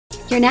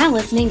You're now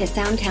listening to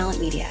Sound Talent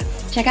Media.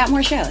 Check out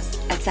more shows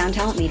at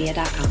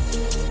soundtalentmedia.com.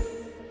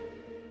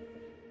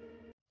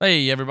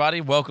 Hey, everybody.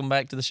 Welcome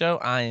back to the show.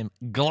 I am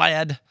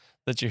glad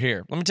that you're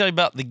here. Let me tell you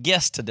about the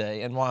guest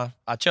today and why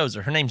I chose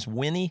her. Her name's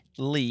Winnie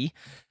Lee,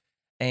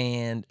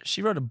 and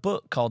she wrote a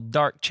book called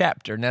Dark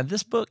Chapter. Now,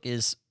 this book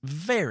is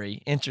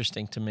very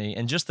interesting to me,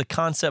 and just the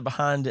concept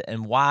behind it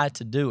and why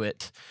to do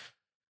it,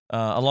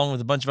 along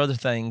with a bunch of other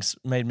things,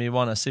 made me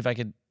want to see if I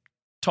could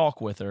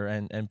talk with her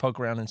and poke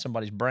around in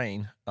somebody's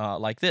brain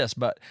like this.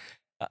 But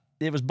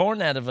it was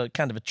born out of a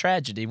kind of a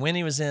tragedy.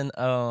 Winnie was in,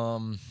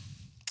 man,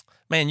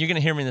 you're going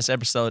to hear me in this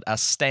episode. I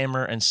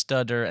stammer and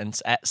stutter and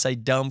say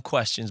dumb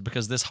questions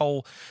because this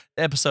whole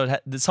episode,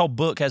 this whole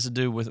book has to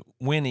do with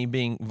Winnie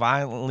being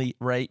violently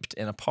raped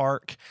in a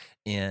park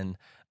in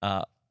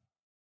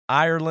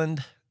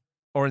Ireland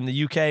or in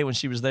the UK when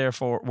she was there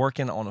for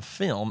working on a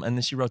film, and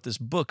then she wrote this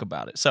book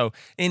about it. So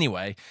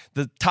anyway,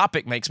 the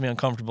topic makes me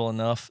uncomfortable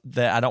enough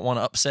that I don't want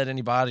to upset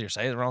anybody or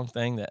say the wrong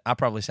thing, that I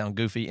probably sound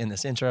goofy in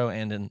this intro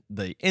and in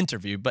the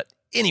interview. But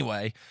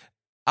anyway,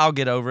 I'll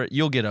get over it.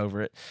 You'll get over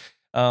it.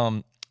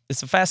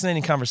 It's a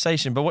fascinating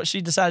conversation, but what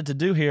she decided to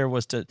do here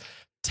was to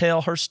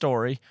tell her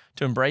story,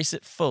 to embrace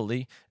it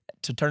fully,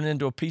 to turn it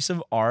into a piece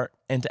of art,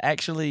 and to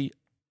actually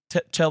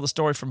tell the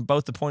story from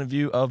both the point of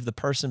view of the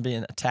person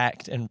being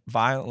attacked and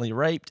violently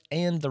raped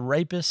and the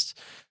rapist.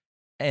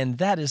 And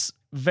that is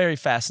very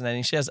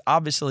fascinating. She has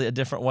obviously a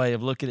different way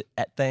of looking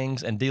at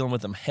things and dealing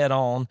with them head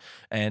on.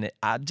 And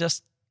I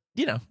just,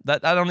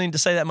 that I don't need to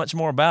say that much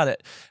more about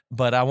it,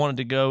 but I wanted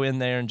to go in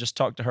there and just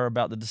talk to her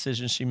about the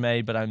decisions she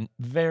made. But I'm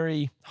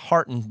very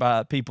heartened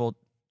by people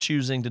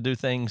choosing to do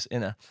things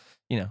in a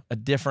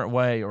different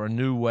way or a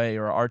new way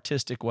or an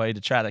artistic way to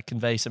try to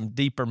convey some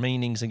deeper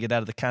meanings and get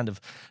out of the kind of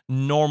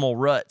normal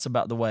ruts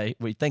about the way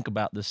we think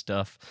about this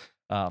stuff.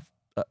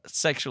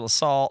 Sexual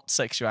assault,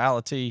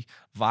 sexuality,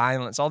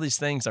 violence, all these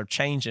things are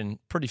changing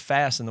pretty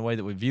fast in the way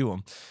that we view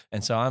them.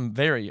 And so I'm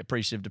very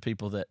appreciative to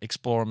people that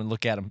explore them and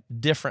look at them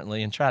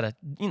differently and try to,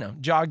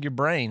 jog your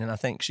brain. And I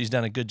think she's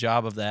done a good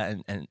job of that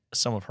and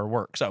some of her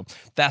work. So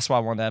that's why I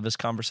wanted to have this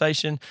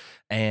conversation.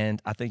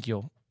 And I think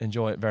you'll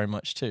enjoy it very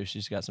much too.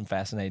 She's got some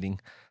fascinating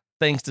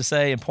things to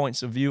say and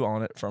points of view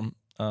on it from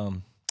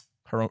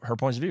her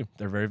points of view.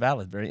 They're very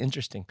valid, very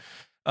interesting.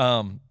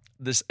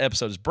 This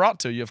episode is brought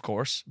to you, of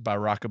course, by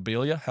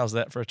Rockabilia. How's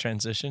that for a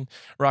transition?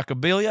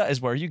 Rockabilia is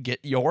where you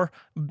get your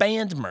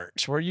band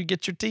merch, where you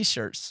get your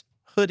t-shirts,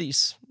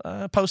 hoodies,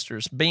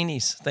 posters,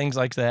 beanies, things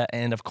like that.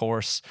 And, of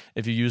course,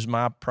 if you use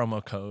our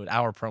promo code,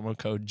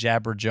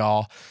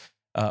 Jabberjaw,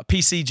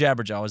 PC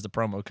Jabberjaw is the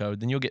promo code,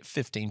 then you'll get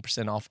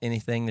 15% off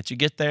anything that you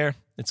get there.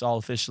 It's all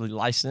officially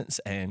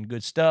licensed and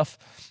good stuff.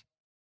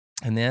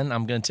 And then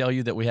I'm going to tell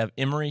you that we have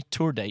Emory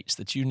tour dates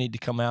that you need to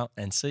come out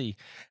and see.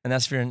 And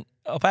that's if you're in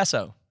El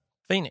Paso,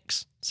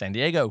 Phoenix, San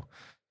Diego,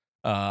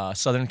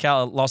 Southern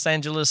Cal, Los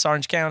Angeles,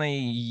 Orange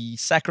County,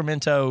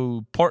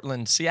 Sacramento,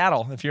 Portland,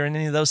 Seattle. If you're in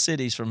any of those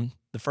cities from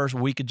the first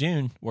week of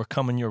June, we're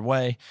coming your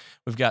way.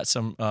 We've got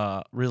some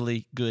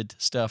really good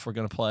stuff we're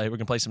going to play. We're going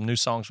to play some new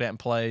songs we haven't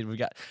played. We've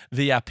got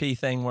VIP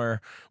thing where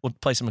we'll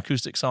play some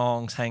acoustic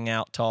songs, hang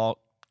out, talk,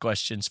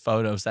 questions,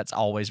 photos. That's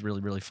always really,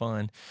 really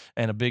fun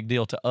and a big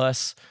deal to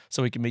us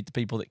so we can meet the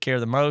people that care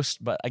the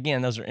most. But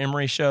again, those are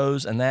Emory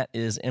shows, and that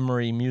is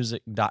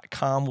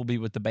emerymusic.com. We'll be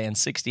with the band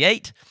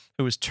 68,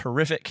 who is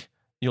terrific.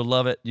 You'll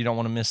love it. You don't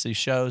want to miss these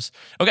shows.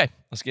 Okay,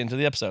 let's get into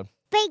the episode.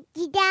 Break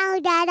it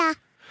down, Dada.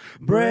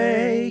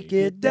 Break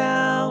it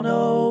down,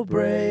 oh,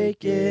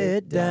 break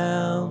it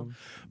down.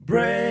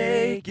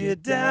 Break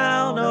it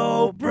down,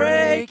 oh,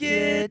 break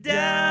it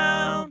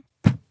down.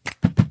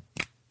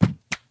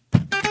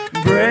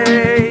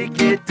 Break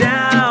it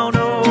down,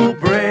 oh,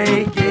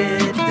 break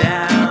it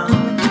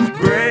down.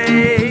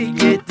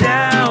 Break it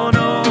down,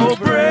 oh,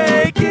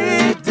 break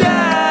it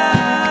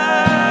down.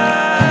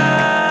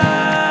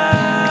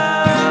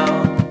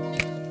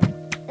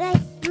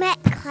 Let's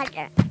make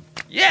color.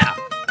 Yeah.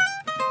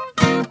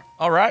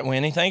 All right,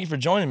 Winnie, thank you for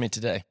joining me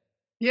today.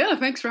 Yeah,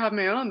 thanks for having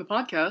me on the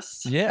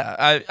podcast.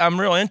 Yeah, I'm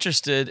real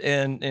interested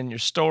in your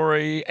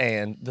story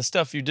and the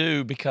stuff you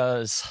do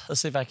because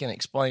let's see if I can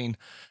explain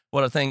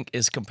what I think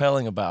is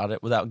compelling about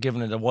it without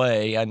giving it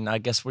away. And I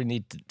guess we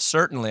need to,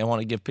 certainly I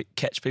want to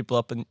catch people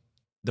up in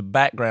the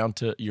background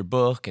to your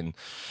book and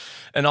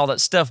all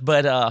that stuff.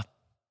 But all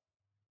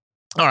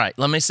right,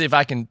 let me see if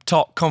I can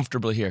talk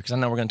comfortably here because I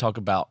know we're going to talk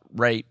about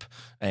rape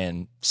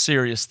and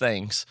serious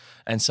things.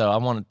 And so I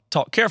want to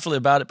talk carefully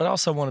about it, but I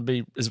also want to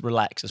be as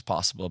relaxed as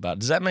possible about it.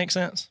 Does that make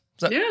sense?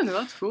 Yeah, no,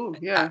 that's cool.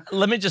 Yeah.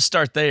 Let me just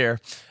start there.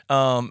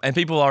 And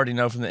people already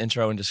know from the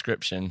intro and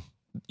description,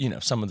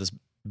 some of this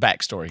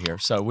backstory here.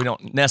 So we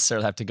don't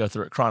necessarily have to go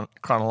through it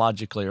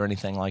chronologically or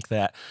anything like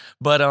that.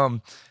 But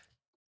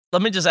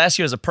let me just ask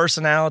you as a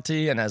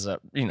personality and as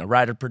a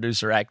writer,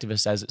 producer,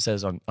 activist, as it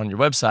says on your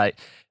website,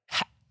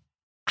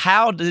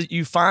 how did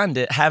you find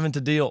it having to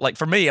deal, like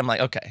for me, I'm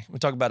like, okay, we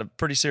talk about a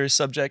pretty serious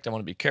subject. I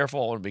want to be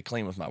careful. I want to be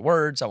clean with my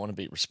words. I want to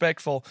be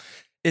respectful.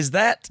 Is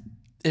that,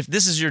 if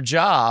this is your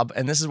job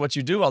and this is what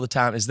you do all the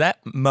time, is that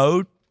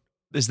mode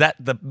is that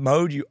the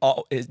mode do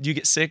you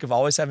get sick of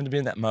always having to be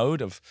in that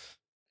mode of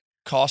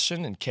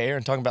caution and care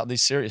and talking about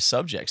these serious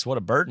subjects? What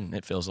a burden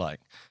it feels like.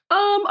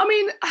 I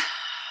mean,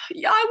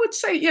 yeah, I would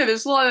say, yeah,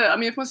 there's a lot of, I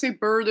mean, if I say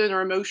burden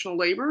or emotional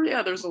labor,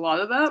 yeah, there's a lot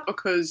of that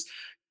because,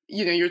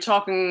 you're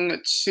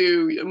talking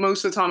to,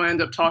 most of the time I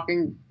end up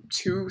talking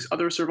to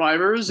other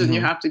survivors and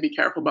you have to be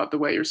careful about the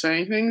way you're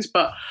saying things.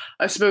 But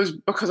I suppose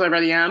because I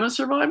already am a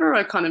survivor,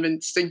 I kind of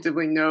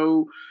instinctively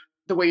know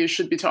the way you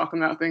should be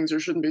talking about things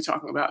or shouldn't be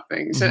talking about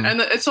things. And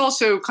it's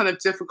also kind of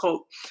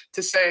difficult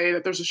to say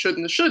that there's a should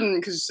and a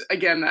shouldn't, because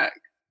again, that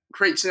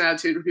creates an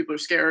attitude where people are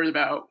scared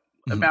about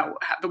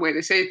the way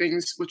they say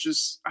things, which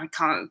is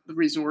kind of the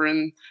reason we're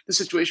in the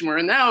situation we're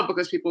in now,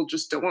 because people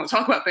just don't want to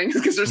talk about things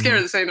because they're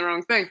scared of saying the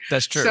wrong thing.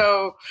 That's true.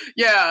 So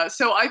yeah,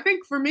 so I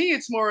think for me,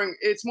 it's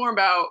more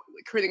about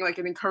creating like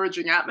an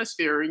encouraging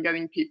atmosphere and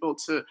getting people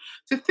to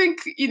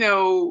think,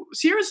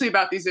 seriously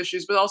about these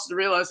issues, but also to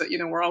realize that,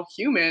 we're all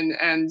human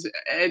and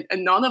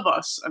none of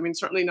us, I mean,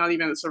 certainly not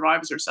even the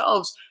survivors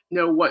ourselves,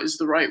 know what is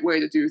the right way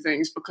to do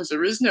things, because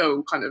there is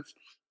no kind of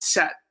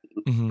set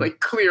like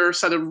clear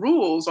set of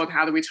rules on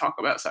how do we talk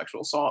about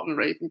sexual assault and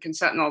rape and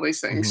consent and all these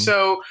things.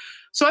 So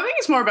I think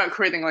it's more about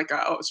creating like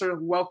a sort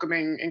of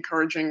welcoming,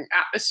 encouraging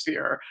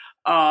atmosphere.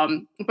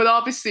 But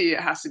obviously it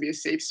has to be a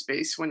safe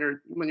space when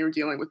you're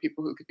dealing with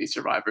people who could be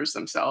survivors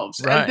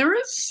themselves. Right.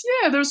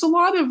 And there's a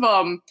lot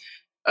of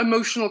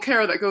emotional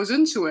care that goes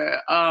into it.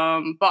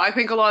 But I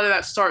think a lot of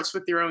that starts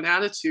with your own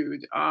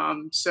attitude.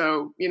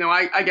 So,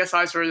 I guess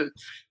I sort of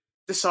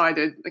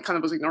decided, it kind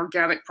of was like an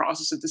organic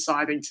process of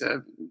deciding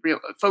to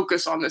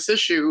focus on this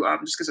issue,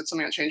 just because it's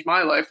something that changed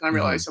my life, and I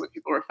realized so many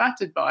people were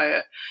affected by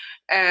it.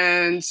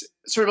 And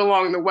sort of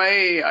along the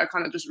way, I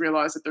kind of just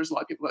realized that there's a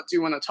lot of people that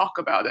do want to talk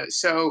about it.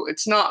 So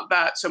it's not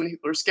that so many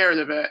people are scared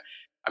of it.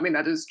 I mean,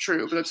 that is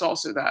true, but it's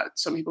also that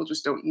some people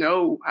just don't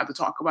know how to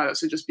talk about it.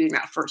 So just being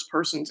that first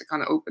person to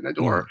kind of open the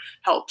door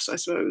helps, I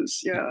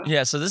suppose. Yeah.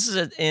 Yeah. So this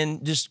is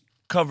and just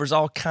covers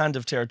all kinds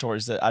of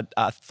territories that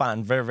I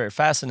find very, very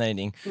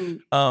fascinating.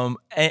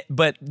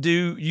 But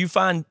do you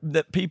find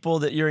that people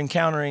that you're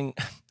encountering,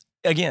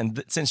 again,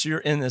 since you're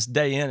in this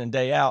day in and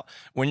day out,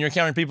 when you're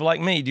encountering people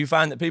like me, do you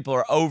find that people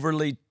are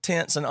overly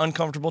tense and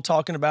uncomfortable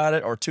talking about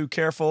it, or too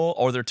careful,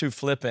 or they're too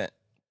flippant?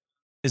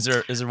 Is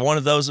there one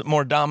of those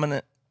more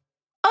dominant?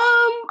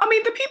 I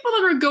mean, the people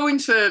that are going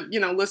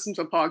to, listen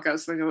to a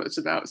podcast, they know it's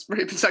about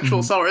rape and sexual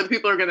assault, or the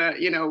people who are going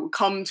to,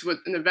 come to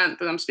an event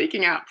that I'm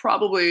speaking at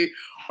probably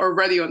are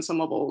already on some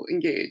level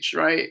engaged,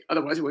 right?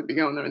 Otherwise, it wouldn't be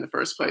going there in the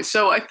first place.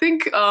 So I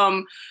think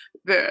a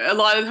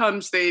lot of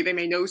times they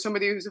may know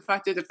somebody who's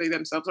affected if they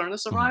themselves aren't a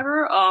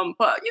survivor.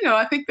 But,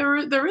 I think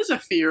there is a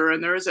fear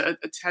and there is a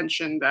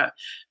tension that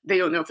they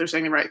don't know if they're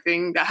saying the right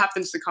thing. That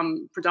happens to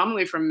come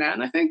predominantly from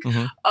men, I think.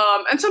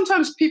 And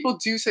sometimes people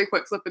do say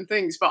quite flippant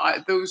things,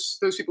 but those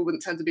people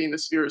wouldn't tend to be in the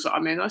spheres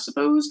I'm in, I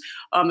suppose.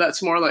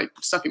 That's more like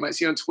stuff you might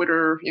see on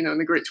Twitter, in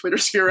the great Twitter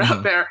sphere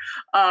out there.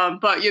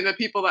 But,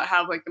 people that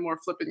have like the more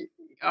flippant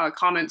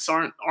comments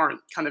aren't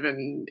kind of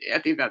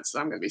at the events that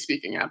I'm going to be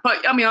speaking at.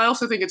 But I mean, I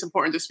also think it's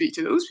important to speak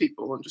to those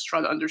people and just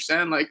try to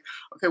understand, like,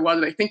 okay, why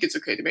do they think it's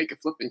okay to make a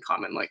flippant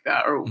comment like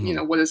that? Or,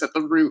 what is at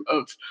the root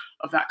of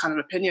that kind of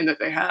opinion that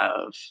they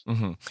have?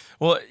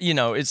 Well,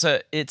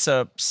 it's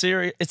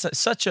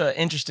such an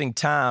interesting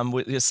time.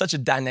 It's such a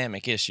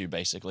dynamic issue,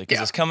 basically,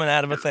 because it's coming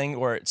out of a thing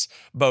where it's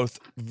both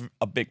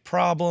a big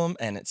problem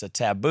and it's a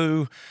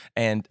taboo,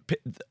 and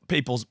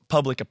people's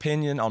public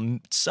opinion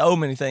on so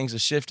many things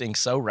is shifting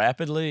so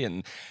rapidly,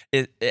 and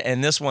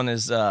this one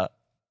is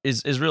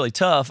really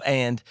tough.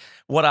 And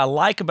what I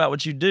like about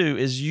what you do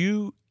is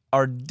you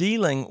are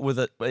dealing with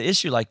an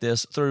issue like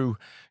this through,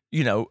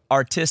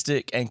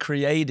 artistic and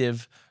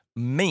creative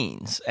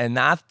means, and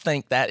I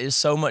think that is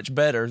so much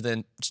better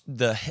than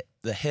the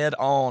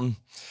head-on,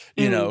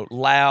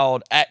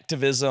 loud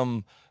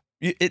activism.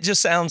 It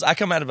just sounds. I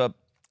come out of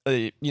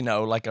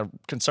like a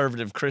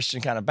conservative Christian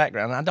kind of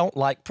background, and I don't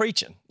like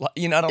preaching. I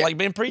don't like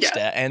being preached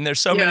at, and there's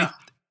so many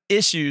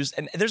issues,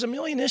 and there's a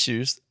million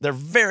issues. They're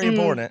very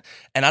important,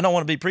 and I don't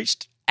want to be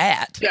preached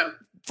at.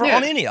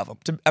 On any of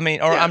them.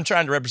 I'm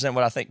trying to represent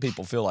what I think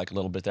people feel like a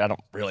little bit there. I don't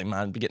really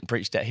mind getting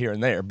preached at here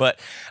and there, but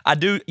I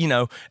do,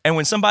 and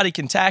when somebody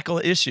can tackle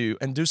an issue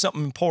and do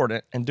something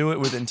important and do it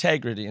with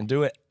integrity and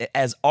do it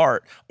as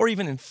art, or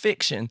even in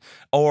fiction,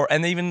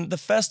 and even the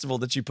festival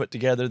that you put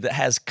together that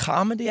has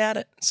comedy at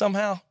it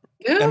somehow.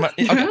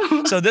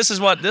 Okay. So this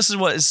is what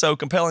is so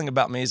compelling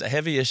about me, is a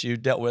heavy issue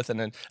dealt with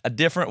in a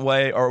different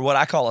way, or what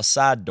I call a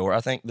side door.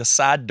 I think the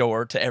side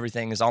door to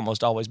everything is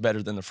almost always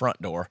better than the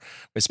front door,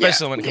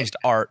 especially when it comes to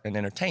art and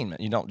entertainment.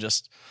 You don't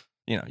just,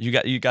 you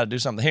got to do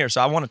something here.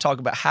 So I want to talk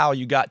about how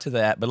you got to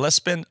that, but let's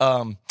spend.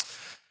 I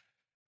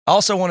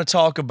also want to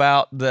talk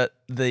about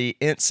the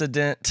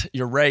incident,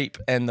 your rape,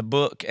 and the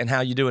book, and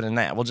how you do it in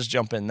that. We'll just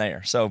jump in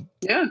there. So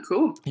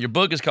Cool. Your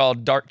book is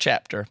called Dark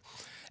Chapter.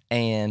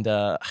 And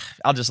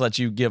I'll just let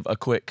you give a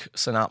quick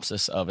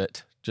synopsis of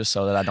it, just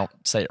so that I don't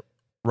say it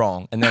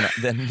wrong. And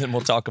then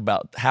we'll talk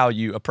about how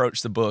you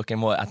approach the book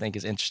and what I think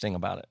is interesting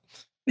about it.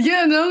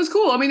 Yeah, no, it's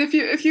cool. I mean, if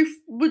you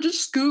would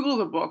just Google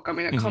the book, I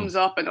mean, it Hmm. comes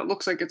up and it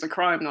looks like it's a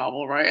crime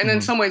novel, right? And in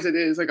Hmm. some ways, it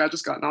is. Like, I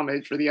just got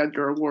nominated for the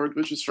Edgar Award,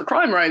 which is for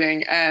crime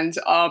writing, and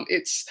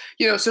it's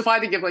so if I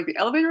had to give like the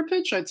elevator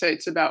pitch, I'd say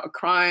it's about a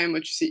crime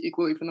which you see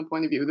equally from the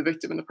point of view of the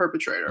victim and the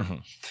perpetrator.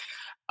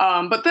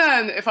 Hmm. But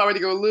then, if I were to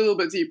go a little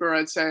bit deeper,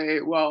 I'd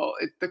say, well,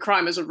 the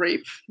crime is a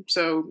rape.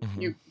 So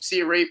Hmm. you see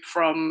a rape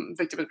from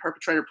victim and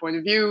perpetrator point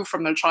of view,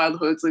 from their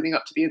childhoods leading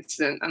up to the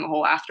incident and the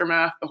whole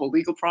aftermath, the whole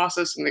legal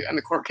process and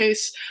the court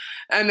case.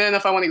 And then,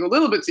 if I want to go a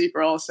little bit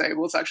deeper, I'll say,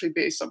 well, it's actually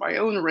based on my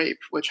own rape,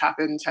 which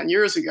happened 10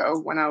 years ago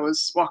when I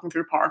was walking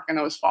through a park and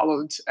I was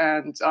followed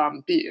and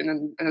beaten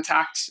and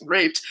attacked and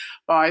raped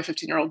by a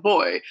 15-year-old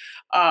boy.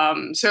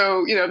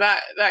 So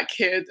that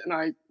kid, and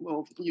I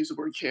will use the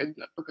word kid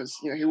because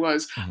he Hmm.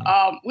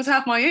 was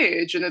half my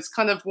age, and it's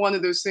kind of one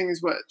of those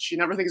things which you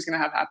never think is going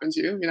to have happen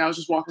to you. I was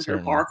just walking through a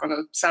Certainly. park on a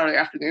Saturday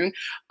afternoon,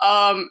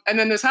 and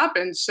then this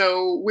happened.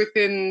 So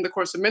within the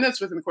course of minutes,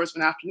 within the course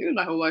of an afternoon,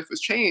 my whole life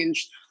was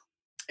changed.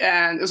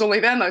 And it was only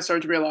then I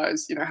started to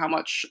realize, how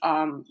much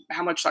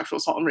sexual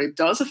assault and rape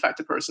does affect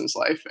a person's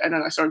life. And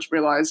then I started to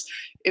realize,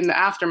 in the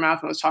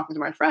aftermath, when I was talking to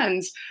my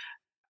friends,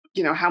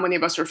 how many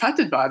of us are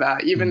affected by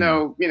that, even Hmm.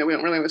 though, we don't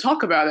really want to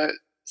talk about it.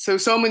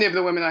 So many of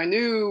the women I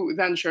knew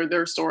then shared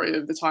their story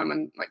of the time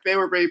when like they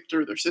were raped,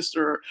 or their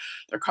sister, or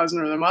their cousin,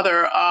 or their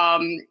mother,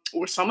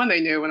 or someone they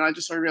knew. And I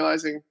just started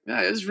realizing,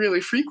 yeah, it is really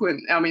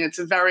frequent. I mean, it's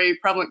a very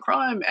prevalent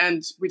crime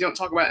and we don't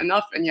talk about it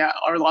enough. And yet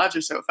our lives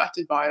are so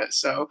affected by it.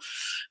 So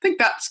I think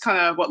that's kind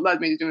of what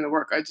led me to doing the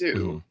work I Hmm.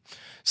 do.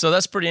 So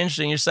that's pretty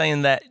interesting. You're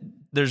saying that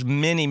there's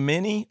many,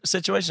 many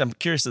situations. I'm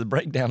curious of the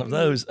breakdown of Mm.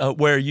 those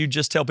where you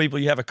just tell people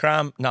you have a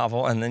crime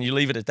novel and then you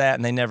leave it at that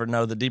and they never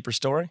know the deeper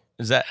story.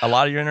 Is that a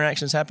lot of your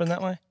interactions happen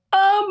that way?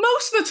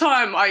 Most of the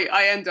time, I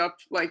end up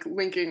like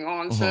linking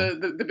on Hmm.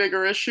 to the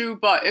bigger issue.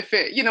 But if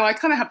it, I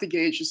kind of have to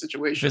gauge the If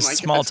situation. it's Like if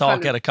small it's kind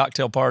talk of at a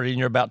cocktail party and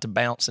you're about to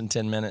bounce in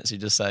 10 minutes, you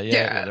just say,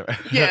 yeah, yeah, whatever.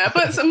 yeah.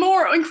 But it's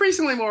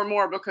increasingly more and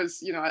more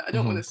because I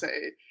don't want Hmm. to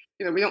say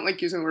we don't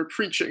like using the word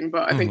preaching,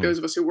 but I think Hmm. those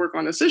of us who work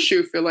on this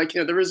issue feel like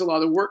there is a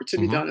lot of work to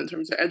be Hmm. done in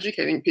terms of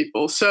educating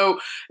people. So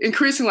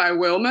increasingly, I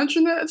will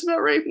mention that it's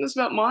about rape and it's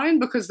about mine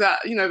because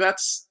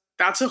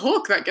that's a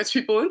hook that gets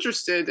people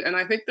interested. And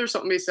I think there's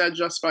something to be said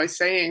just by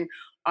saying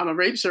I'm a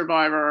rape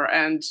survivor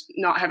and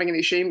not having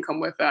any shame come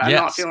with that and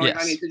not Yes, feeling like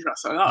I need yes. to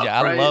dress that up,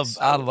 Yeah, right? I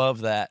So,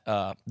 love that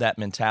that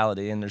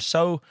mentality. And there's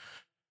so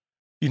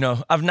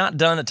I've not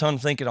done a ton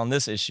of thinking on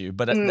this issue,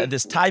 but mm,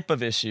 this type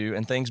of issue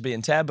and things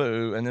being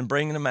taboo and then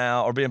bringing them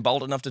out or being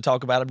bold enough to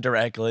talk about them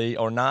directly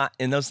or not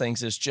in those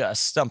things is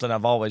just something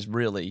I've always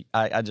really,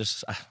 I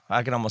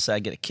can almost say I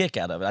get a kick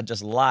out of it. I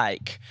just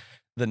like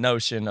the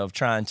notion of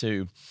trying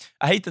to,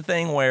 I hate the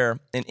thing where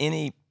in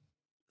any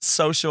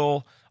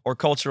social or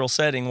cultural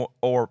setting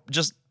or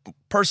just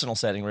personal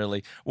setting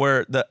really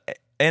where the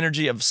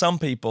energy of some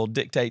people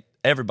dictate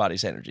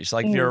everybody's energy. So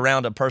like if you're mm,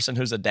 around a person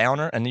who's a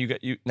downer and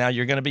now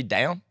you're going to be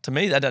down, to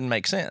me that doesn't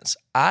make sense.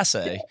 I yeah,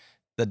 say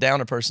the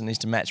downer person needs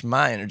to match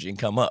my energy and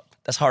come up.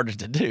 That's harder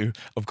to do,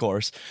 of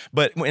course.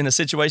 But in a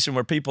situation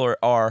where people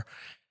are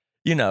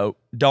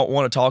don't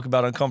want to talk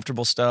about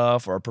uncomfortable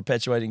stuff or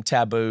perpetuating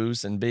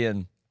taboos and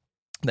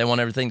they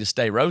want everything to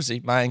stay rosy,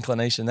 my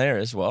inclination there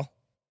is, well,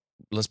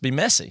 let's be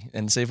messy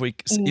and see if we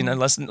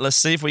mm. let's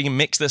see if we can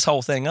mix this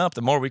whole thing up.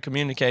 The more we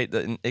communicate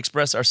and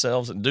express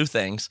ourselves and do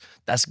things,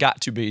 that's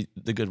got to be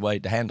the good way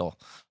to handle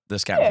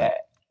this kind of thing. Yeah.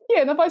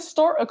 Yeah, and if I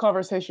start a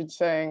conversation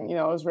saying,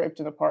 I was raped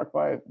in a park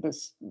by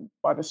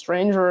the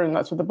stranger, and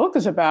that's what the book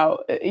is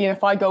about.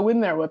 If I go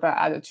in there with that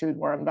attitude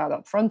where I'm about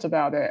upfront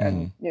about it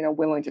and Mhm.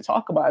 willing to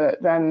talk about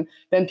it, then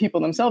people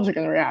themselves are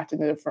going to react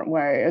in a different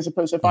way. As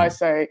opposed to if I Mhm.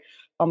 say,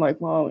 I'm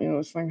like, well,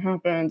 this thing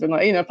happened, and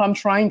like, if I'm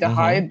trying to Mhm.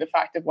 hide the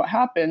fact of what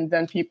happened,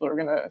 then people are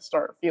going to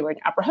start feeling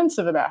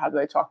apprehensive about how do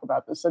they talk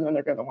about this, and then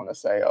they're going to want to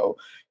say, oh,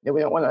 we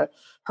don't want to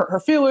hurt her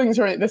feelings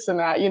or this and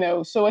that.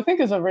 So I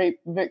think as a rape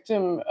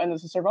victim and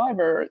as a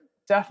survivor,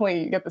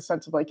 definitely get the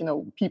sense of like,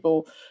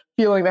 people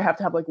feeling they have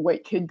to have like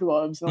white kid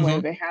gloves in the way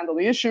Mhm. they handle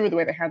the issue, the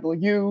way they handle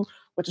you,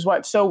 which is why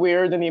it's so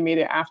weird in the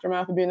immediate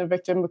aftermath of being a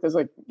victim because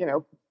like,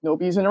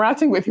 nobody's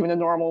interacting with you in a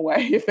normal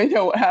way if they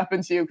know what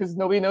happened to you because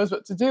nobody knows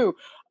what to do.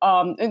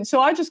 And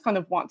so I just kind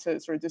of want to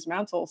sort of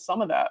dismantle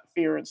some of that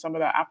fear and some of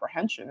that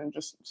apprehension and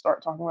just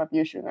start talking about the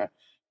issue in an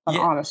Yeah.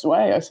 honest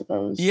way, I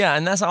suppose. Yeah,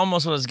 and that's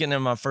almost what I was getting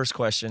in my first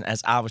question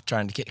as I was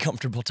trying to get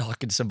comfortable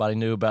talking to somebody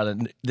new about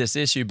this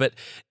issue. But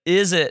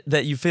is it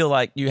that you feel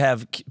like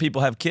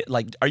people have kid,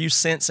 like, are you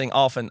sensing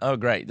often, oh,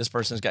 great, this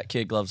person's got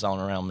kid gloves on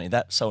around me?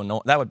 That's so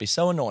annoying. That would be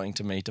so annoying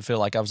to me to feel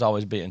like I was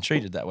always being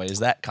treated that way. Is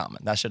that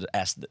common? I should have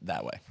asked it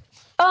that way.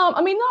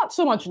 I mean, not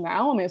so much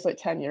now. I mean, it's like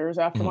 10 years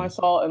after my Mm-hmm.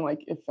 assault, and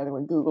like if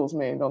anyone Googles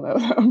me, they'll know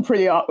that I'm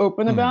pretty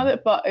open about Mm-hmm.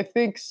 it. But I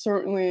think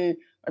certainly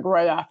like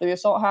right after the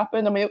assault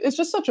happened, I mean, it's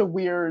just such a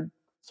weird,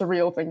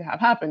 surreal thing to have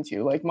happen to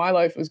you. Like my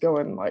life was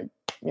going like,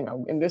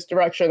 in this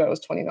direction. I was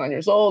 29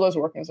 years old. I was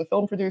working as a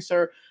film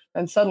producer,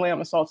 and suddenly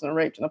I'm assaulted and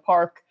raped in a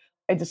park.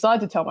 I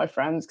decided to tell my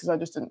friends because I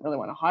just didn't really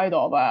want to hide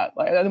all that.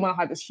 Like, I didn't want to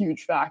hide this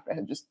huge fact that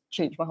had just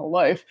changed my whole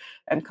life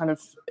and kind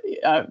of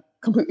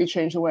completely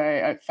changed the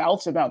way I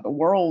felt about the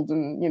world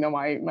and,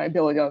 my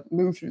ability to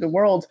move through the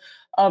world.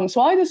 So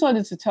I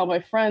decided to tell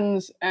my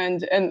friends,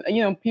 and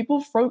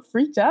people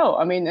freaked out.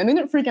 I mean, and they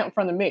didn't freak out in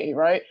front of me,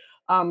 right?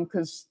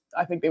 Because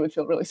I think they would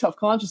feel really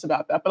self-conscious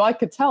about that. But I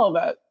could tell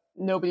that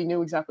nobody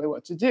knew exactly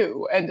what to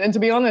do. And to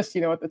be honest,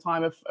 at the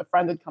time, if a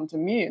friend had come to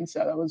me and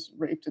said I was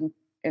raped in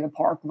a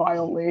park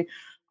violently,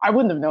 I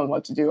wouldn't have known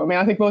what to do. I mean,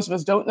 I think most of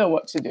us don't know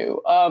what to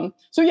do.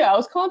 So yeah, I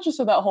was conscious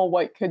of that whole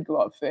white kid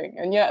glove thing.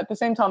 And yet at the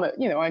same time,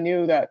 I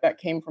knew that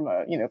came from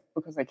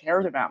because they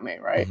cared about me,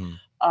 right?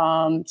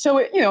 Mm-hmm. So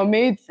it,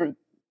 made for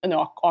an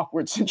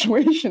awkward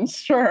situation,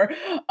 sure.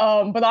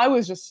 But I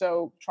was just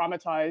so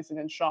traumatized and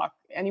in shock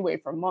anyway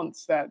for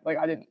months that like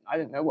I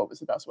didn't know what was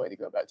the best way to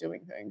go about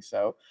doing things.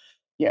 So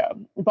yeah,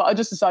 but I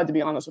just decided to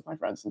be honest with my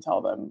friends and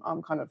tell them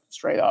kind of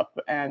straight up,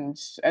 and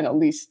at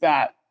least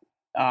that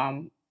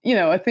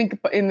I think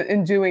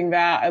in doing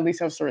that, at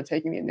least I was sort of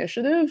taking the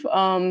initiative,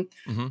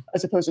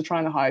 as opposed to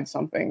trying to hide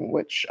something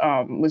which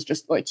was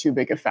just like too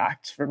big a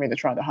fact for me to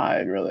try to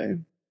hide, really.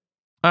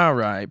 All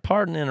right,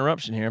 pardon the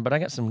interruption here, but I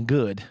got some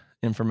good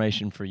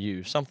information for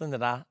you. Something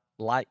that I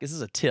like. This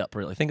is a tip,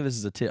 really. Think of this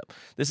as a tip.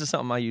 This is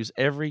something I use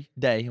every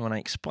day. When I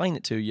explain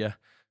it to you,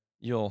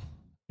 you'll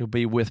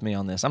be with me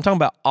on this. I'm talking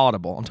about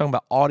Audible. I'm talking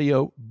about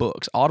audio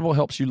books. Audible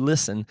helps you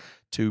listen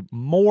to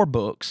more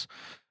books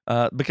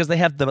because they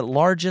have the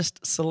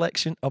largest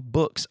selection of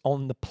books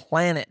on the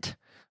planet,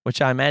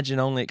 which I imagine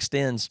only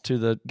extends to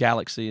the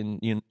galaxy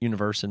and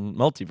universe and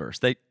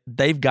multiverse.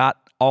 They've got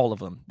all of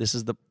them. This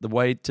is the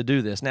way to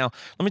do this. Now,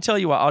 let me tell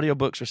you why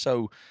audiobooks are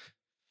so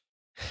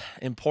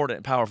important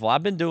and powerful.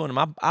 I've been doing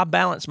them. I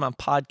balance my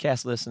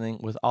podcast listening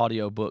with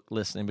audiobook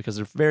listening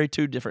because they're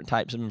two different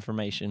types of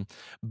information,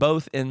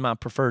 both in my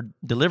preferred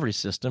delivery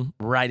system,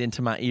 right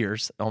into my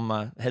ears on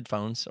my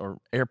headphones or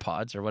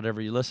AirPods or whatever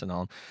you listen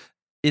on.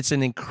 It's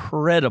an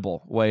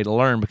incredible way to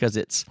learn because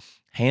it's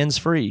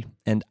hands-free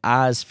and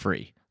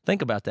eyes-free.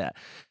 Think about that.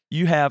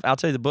 I'll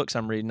tell you the books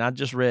I'm reading. I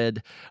just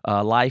read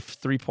Life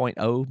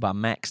 3.0 by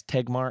Max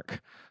Tegmark.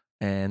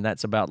 And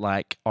that's about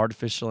like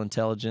artificial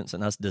intelligence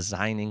and us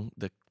designing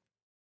the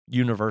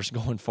universe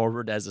going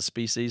forward as a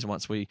species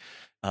once we,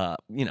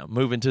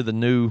 move into the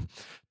new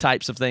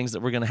types of things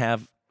that we're going to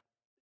have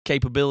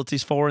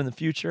capabilities for in the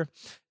future.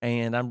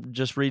 And I'm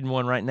just reading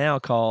one right now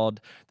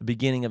called The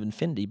Beginning of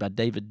Infinity by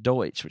David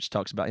Deutsch, which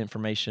talks about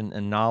information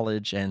and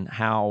knowledge and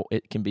how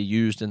it can be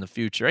used in the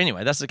future.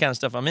 Anyway, that's the kind of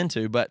stuff I'm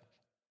into, but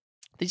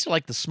these are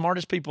like the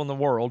smartest people in the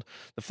world,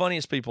 the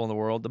funniest people in the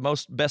world,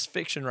 the best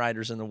fiction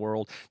writers in the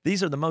world.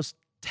 These are the most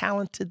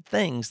talented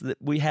things that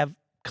we have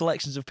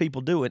collections of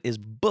people doing is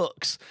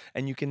books,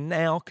 and you can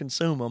now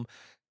consume them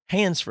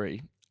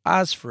hands-free,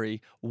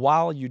 eyes-free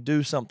while you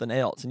do something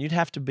else. And you'd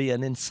have to be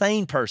an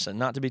insane person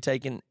not to be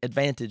taking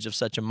advantage of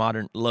such a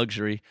modern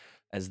luxury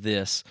as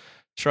this.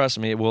 Trust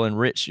me, it will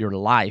enrich your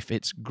life.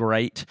 It's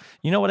great.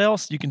 You know what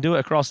else? You can do it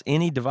across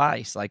any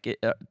device,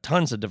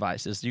 tons of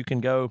devices. You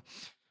can go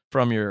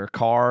from your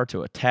car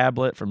to a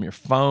tablet, from your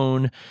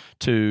phone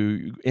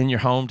to in your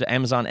home to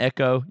Amazon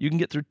Echo. You can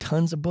get through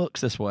tons of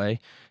books this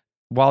way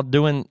while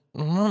doing,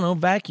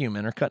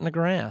 vacuuming or cutting the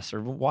grass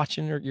or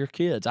watching your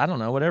kids. I don't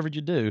know, whatever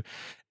you do.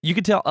 You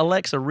can tell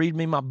Alexa, read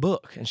me my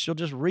book, and she'll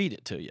just read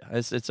it to you.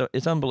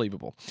 It's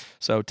unbelievable.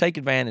 So take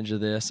advantage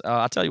of this.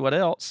 I'll tell you what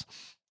else.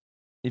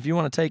 If you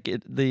want to take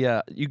it,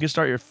 you can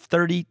start your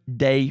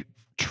 30-day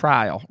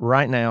trial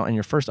right now, and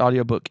your first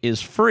audiobook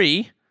is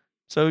free.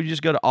 So you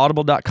just go to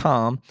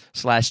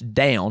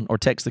audible.com/down or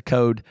text the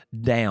code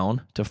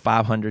DOWN to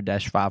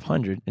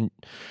 500-500, and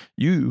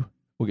you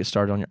will get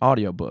started on your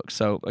audiobook.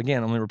 So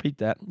again, I'm going to repeat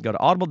that. Go to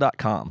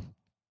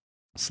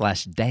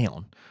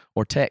audible.com/down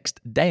or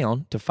text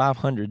DOWN to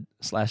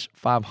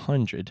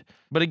 500-500.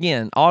 But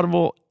again,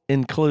 Audible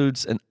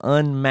includes an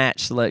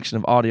unmatched selection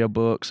of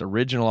audiobooks,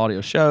 original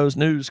audio shows,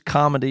 news,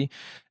 comedy,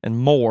 and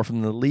more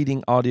from the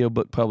leading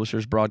audiobook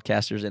publishers,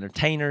 broadcasters,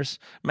 entertainers,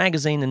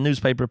 magazine and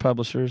newspaper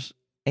publishers,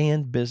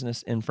 and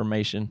business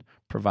information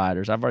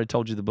providers. I've already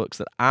told you the books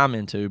that I'm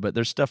into, but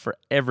there's stuff for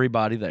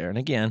everybody there. And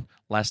again,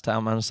 last time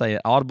I'm going to say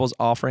it, Audible's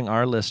offering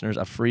our listeners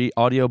a free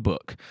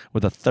audiobook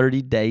with a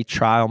 30-day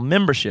trial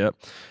membership.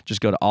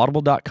 Just go to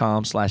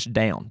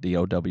audible.com/down,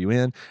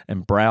 DOWN,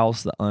 and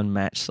browse the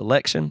unmatched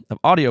selection of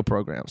audio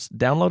programs.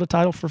 Download a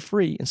title for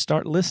free and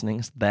start listening.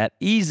 It's that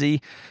easy.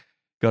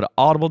 Go to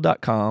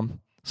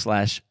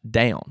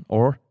audible.com/down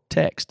or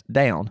text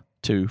DOWN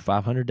to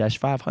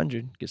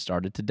 500-500. Get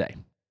started today.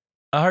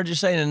 I heard you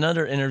say in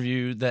another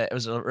interview that it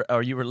was,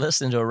 or you were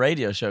listening to a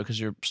radio show because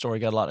your story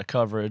got a lot of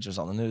coverage, it was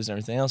on the news and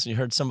everything else, and you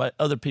heard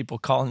other people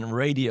calling the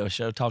radio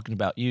show talking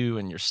about you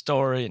and your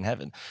story and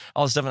having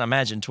all this stuff. And I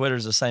imagine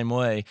Twitter's the same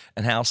way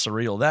and how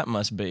surreal that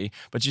must be.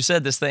 But you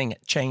said this thing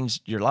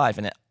changed your life,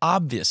 and it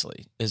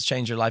obviously has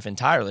changed your life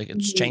entirely.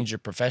 It's changed your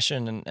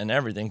profession and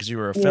everything because you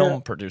were a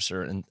film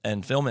producer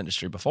and film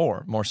industry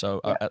before, more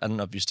so. I don't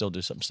know if you still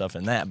do some stuff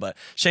in that, but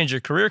changed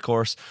your career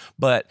course.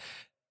 But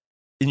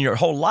in your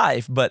whole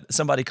life, but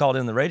somebody called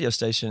in the radio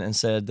station and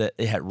said that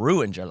it had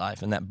ruined your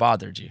life and that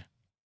bothered you.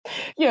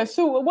 Yeah,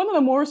 so one of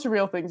the more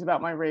surreal things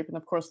about my rape, and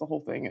of course the whole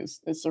thing is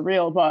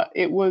surreal, but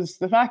it was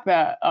the fact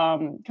that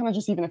kind of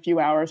just even a few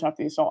hours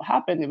after the assault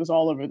happened, it was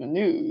all over the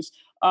news.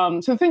 So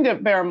the thing to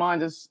bear in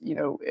mind is,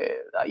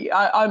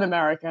 I'm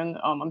American,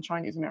 I'm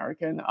Chinese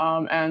American,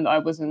 and I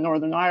was in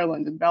Northern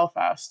Ireland in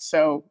Belfast.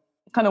 So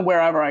kind of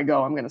wherever I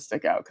go, I'm going to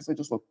stick out because I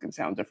just look and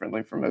sound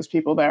differently from most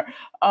people there.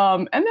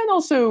 And then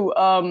also,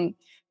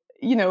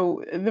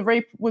 the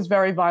rape was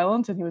very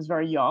violent and he was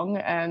very young.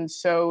 And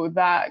so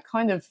that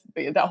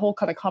whole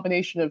kind of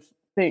combination of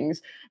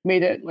things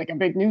made it like a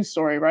big news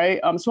story, right?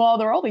 So while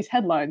there are all these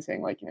headlines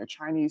saying like,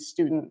 Chinese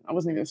student, I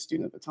wasn't even a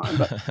student at the time,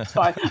 but it's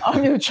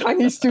fine.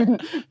 Chinese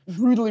student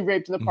brutally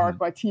raped in the park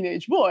by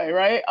teenage boy,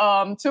 right?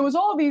 So it was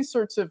all these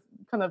sorts of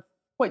kind of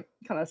quite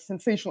kind of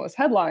sensationalist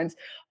headlines.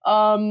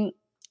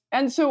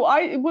 And so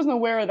I wasn't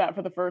aware of that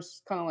for the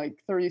first kind of like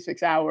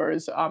 36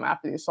 hours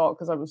after the assault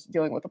because I was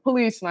dealing with the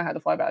police and I had to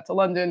fly back to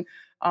London,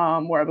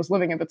 where I was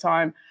living at the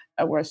time,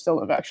 where I still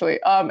live actually.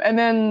 And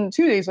then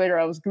 2 days later,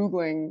 I was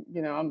Googling,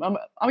 I'm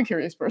a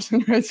curious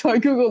person, right? So I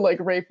Googled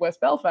like rape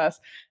West Belfast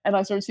and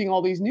I started seeing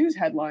all these news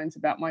headlines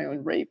about my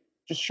own rape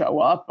just show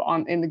up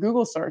in the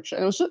Google search.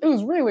 And it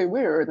was really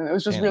weird. And it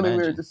was just really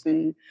weird to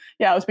see.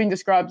 Yeah, I was being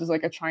described as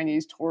like a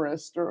Chinese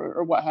tourist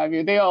or what have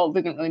you. They all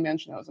didn't really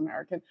mention I was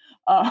American.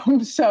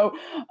 So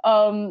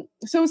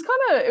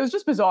it was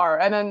just bizarre.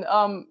 And then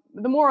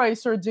the more I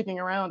started digging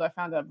around, I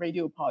found a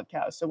radio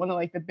podcast. So one of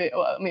like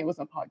it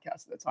wasn't a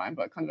podcast at the time,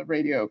 but kind of a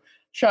radio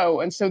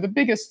show. And so the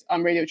biggest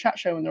radio chat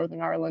show in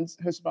Northern Ireland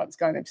hosted by this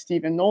guy named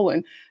Stephen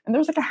Nolan. And there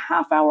was like a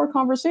half-hour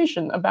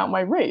conversation about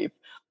my rape.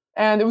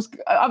 And it was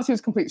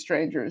complete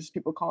strangers,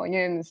 people calling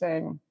in and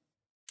saying,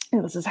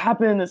 this has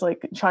happened. This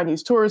like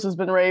Chinese tourist has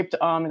been raped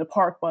in a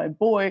park by a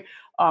boy.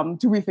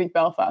 Do we think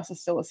Belfast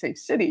is still a safe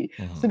city?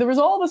 Mm-hmm. So there was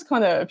all this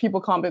kind of people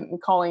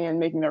calling in,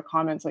 making their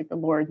comments. Like the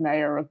Lord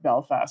Mayor of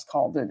Belfast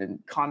called in and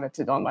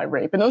commented on my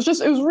rape. And it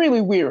was really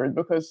weird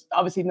because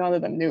obviously none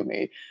of them knew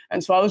me.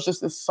 And so I was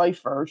just this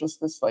cipher, just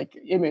this like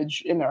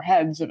image in their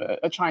heads of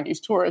a Chinese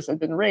tourist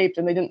had been raped.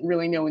 And they didn't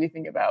really know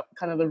anything about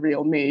kind of the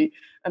real me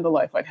and the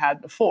life I'd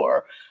had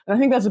before. And I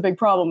think that's a big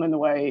problem in the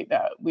way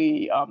that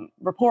we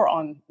report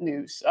on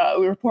news.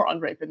 We report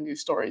on rape in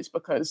news stories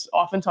because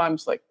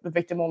oftentimes like the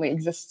victim only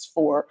exists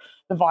for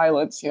the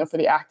violence, for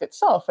the act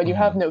itself, and you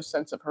have no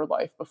sense of her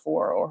life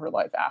before or her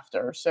life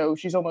after. So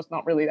she's almost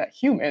not really that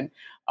human.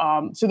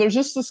 So there's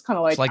just this kind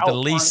of like, it's like the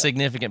least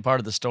significant part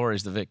of the story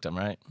is the victim,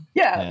 right?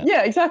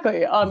 Yeah,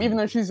 exactly. Even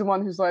though she's the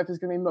one whose life is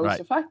going to be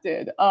most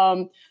affected.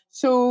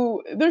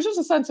 So there's just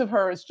a sense of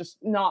her as just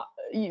not,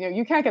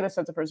 you can't get a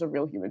sense of her as a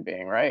real human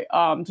being, right?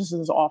 Just as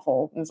this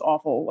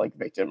awful like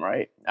victim,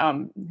 right?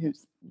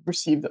 Who's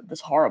received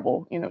this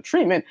horrible,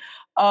 treatment.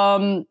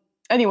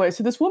 Anyway,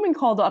 so this woman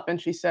called up and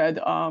she said,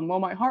 well,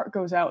 my heart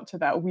goes out to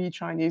that wee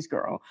Chinese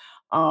girl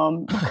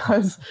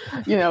because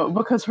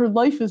her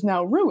life is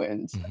now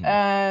ruined. Mm-hmm.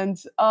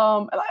 And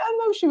I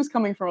know she was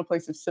coming from a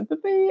place of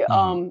sympathy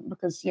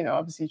because,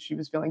 obviously she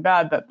was feeling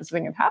bad that this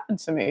thing had happened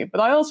to me. But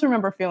I also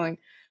remember feeling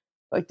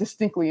like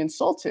distinctly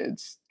insulted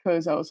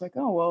because I was like,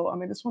 oh, well, I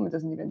mean, this woman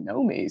doesn't even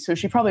know me. So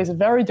she probably has a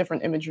very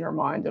different image in her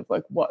mind of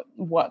like what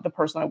the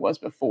person I was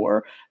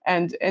before.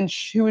 And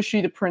who is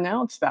she to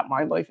pronounce that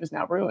my life is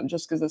now ruined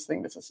just because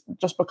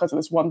of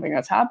this one thing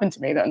that's happened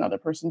to me that another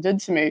person did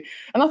to me.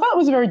 And I thought it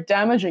was a very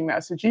damaging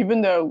message,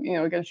 even though,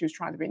 again, she was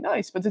trying to be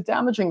nice, but it's a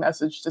damaging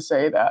message to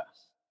say that,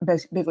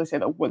 basically say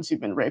that once you've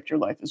been raped, your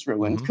life is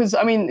ruined. Because,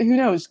 I mean, who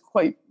knows,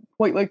 quite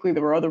likely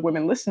there were other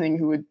women listening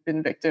who had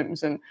been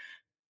victims and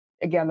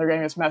again, they're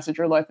getting this message,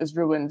 your life is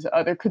ruined.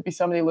 There could be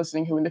somebody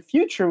listening who in the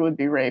future would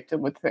be raped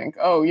and would think,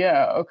 oh,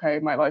 yeah, okay,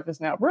 my life is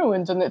now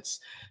ruined. And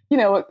it's,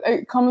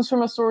 it comes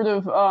from a sort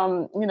of,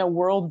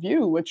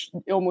 worldview, which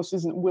almost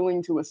isn't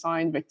willing to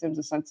assign victims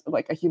a sense of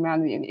like a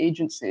humanity and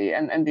agency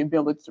and the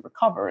ability to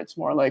recover. It's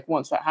more like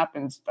once that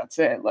happens, that's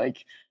it.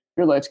 Like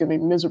your life's going to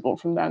be miserable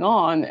from then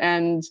on.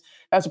 And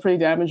that's a pretty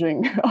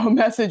damaging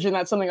message. And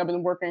that's something I've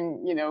been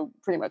working,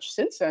 pretty much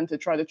since then to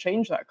try to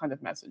change that kind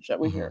of message that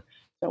we hear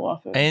so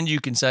often. And you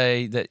can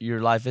say that your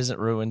life isn't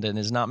ruined and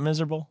is not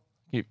miserable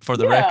for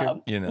the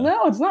record.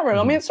 No, it's not ruined.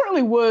 I mean, it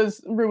certainly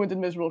was ruined and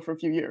miserable for a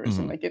few years.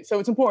 And so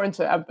it's important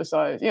to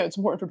emphasize, it's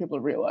important for people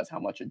to realize how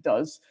much it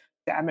does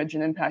damage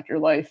and impact your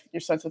life.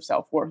 Your sense of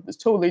self-worth is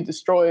totally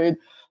destroyed.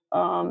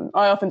 I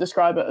often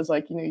describe it as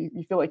like,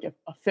 you feel like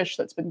a fish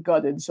that's been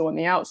gutted. So on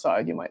the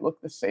outside, you might look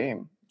the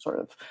same sort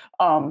of,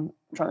 I'm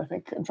trying to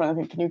think,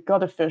 can you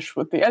gut a fish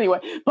with anyway,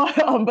 but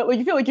like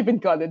you feel like you've been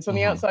gutted. So on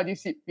the outside, you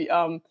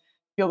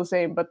feel the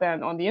same, but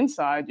then on the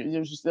inside,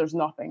 there's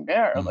nothing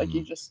there. Like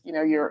you just,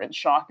 you're in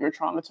shock, you're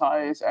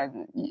traumatized,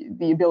 and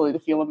the ability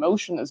to feel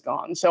emotion is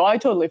gone. So I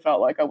totally felt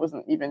like I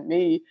wasn't even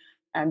me.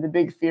 And the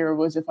big fear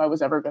was if I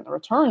was ever going to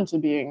return to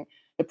being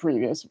the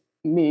previous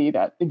me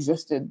that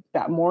existed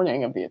that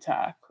morning of the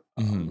attack.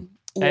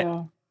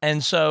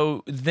 And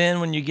so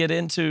then when you get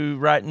into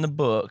writing the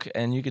book,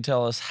 and you could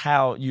tell us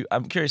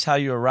I'm curious how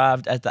you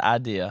arrived at the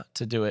idea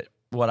to do it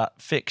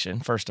fiction,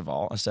 first of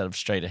all, instead of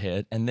straight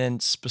ahead, and then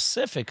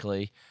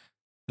specifically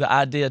the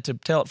idea to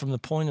tell it from the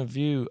point of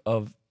view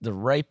of the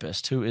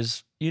rapist, who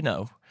is,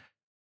 a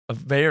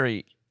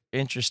very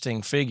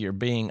interesting figure,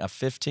 being a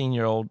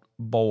 15-year-old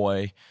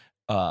boy.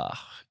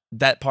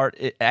 That part,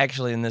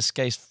 actually, in this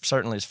case,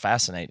 certainly is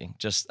fascinating.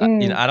 Just, I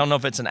don't know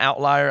if it's an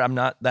outlier. I'm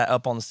not that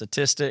up on the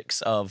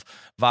statistics of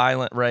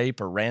violent rape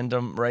or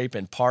random rape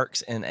in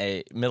parks in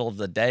a middle of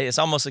the day. It's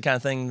almost the kind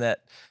of thing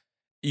that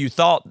you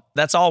thought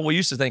that's all we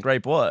used to think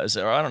rape was,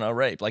 or I don't know,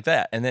 rape like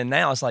that. And then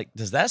now it's like,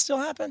 does that still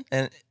happen?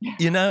 And,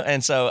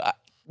 and so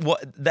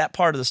what that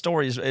part of the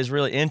story is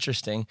really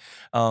interesting.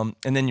 And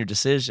then your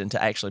decision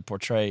to actually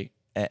portray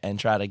and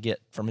try to get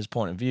from his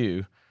point of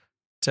view,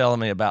 telling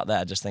me about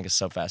that, I just think it's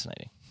so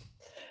fascinating.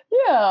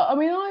 Yeah, I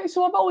mean,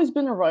 so I've always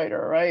been a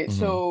writer, right? Mm-hmm.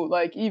 So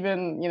like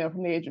even,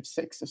 from the age of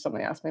 6, if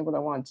somebody asked me what I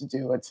wanted to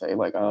do, I'd say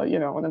like, I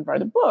want to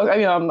write a book. I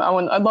mean,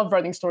 I loved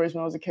writing stories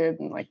when I was a kid,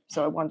 and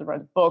so I wanted to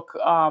write a book.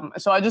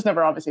 So I just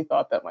never obviously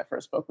thought that my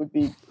first book would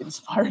be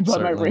inspired by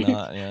my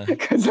rape,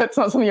 because that's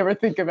not something you ever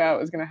think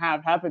about is going to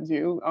happen to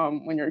you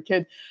when you're a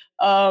kid.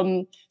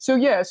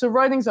 So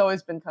writing's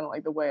always been kind of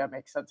like the way I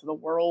make sense of the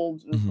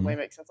world, mm-hmm. the way I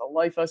make sense of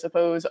life, I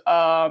suppose.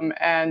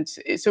 And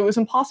so it was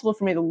impossible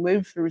for me to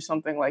live through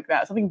something like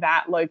that, something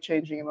that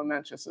life-changing and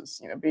momentous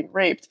as, being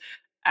raped,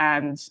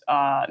 and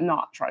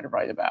not try to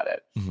write about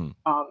it.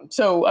 Mm-hmm.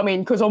 So, I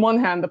mean, because on one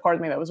hand, the part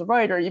of me that was a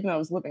writer, even though I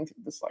was living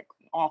through this like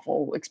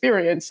awful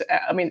experience,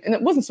 I mean, and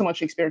it wasn't so much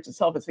the experience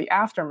itself, it's the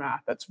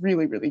aftermath that's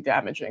really, really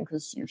damaging,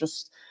 because you're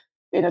just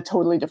in a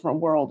totally different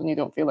world and you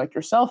don't feel like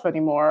yourself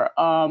anymore.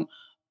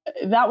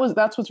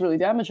 That's what's really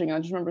damaging. I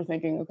just remember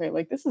thinking, okay,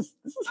 like this is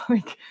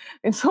like,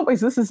 in some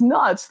ways, this is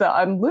nuts that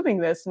I'm living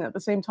this. And at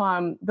the same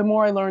time, the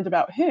more I learned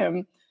about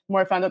him, the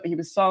more I found out that he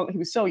was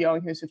so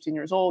young. He was 15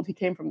 years old. He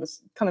came from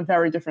this kind of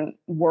very different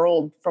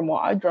world from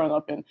what I'd grown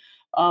up in.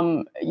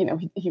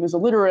 He was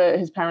illiterate.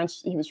 His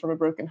parents, he was from a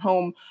broken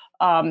home.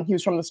 He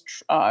was from this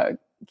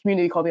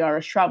community called the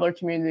Irish Traveller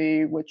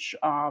community, which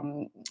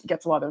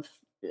gets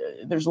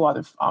there's a lot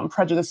of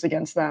prejudice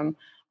against them.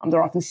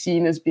 They're often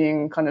seen as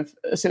being kind of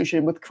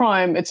associated with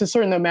crime. It's a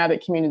certain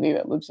nomadic community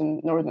that lives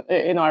in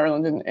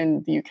Ireland and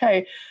in the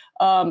UK.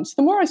 So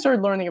the more I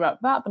started learning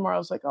about that, the more I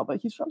was like, oh, but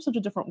he's from such a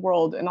different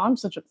world, and I'm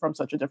from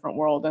such a different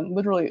world. And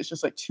literally, it's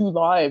just like two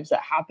lives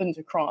that happened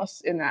to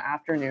cross in that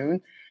afternoon.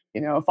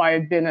 If I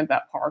had been at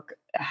that park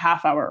a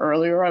half hour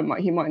earlier,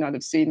 he might not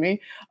have seen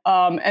me.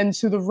 And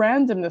so the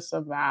randomness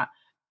of that,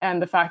 and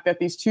the fact that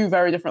these two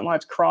very different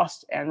lives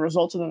crossed and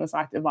resulted in this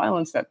act of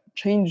violence that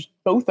changed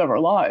both of our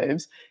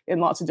lives in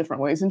lots of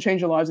different ways and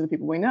changed the lives of the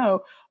people we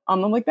know.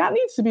 I'm like, that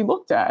needs to be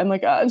looked at.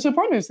 And so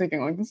part of me was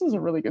thinking, like, this is a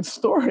really good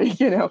story,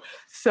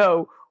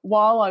 So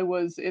while I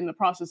was in the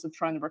process of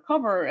trying to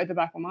recover, at the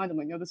back of my mind, I'm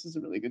like, no, this is a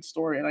really good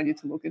story, and I need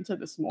to look into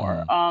this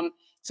more.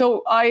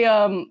 So I,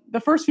 the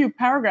first few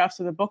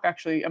paragraphs of the book,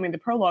 actually, I mean, the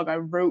prologue I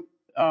wrote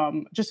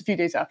just a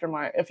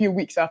few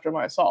weeks after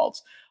my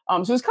assaults.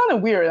 So it's kind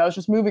of weird. I was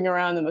just moving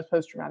around in this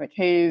post-traumatic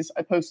haze.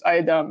 I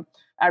had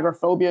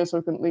agoraphobia, so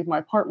I couldn't leave my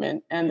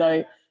apartment. And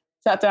I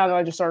sat down and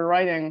I just started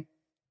writing.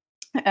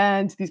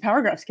 And these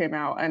paragraphs came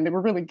out, and they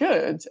were really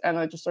good. And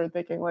I just started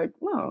thinking, like,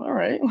 oh, all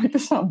right, like,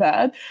 that's not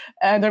bad.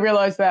 And I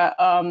realized that,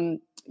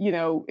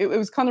 it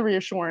was kind of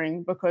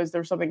reassuring, because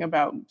there was something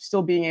about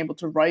still being able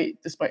to write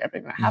despite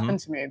everything that happened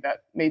to me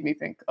that made me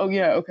think, oh,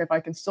 yeah, okay, if I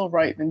can still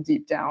write, then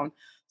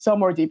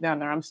somewhere deep down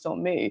there, I'm still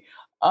me.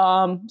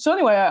 So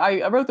anyway,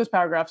 I wrote those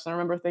paragraphs, and I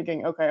remember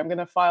thinking, okay, I'm going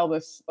to file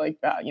this like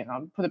that,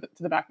 put it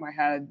to the back of my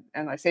head,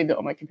 and I saved it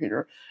on my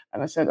computer.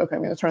 And I said, okay,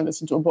 I'm going to turn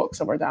this into a book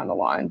somewhere down the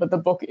line. But the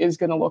book is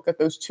going to look at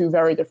those two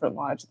very different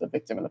lives of the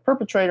victim and the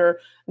perpetrator,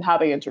 and how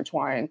they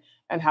intertwine,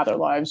 and how their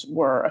lives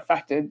were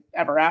affected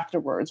ever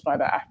afterwards by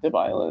the act of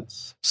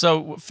violence.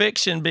 So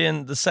fiction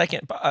being the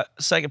second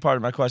part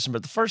of my question,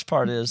 but the first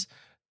part is,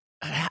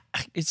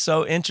 it's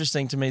so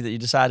interesting to me that you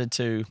decided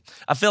to,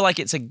 I feel like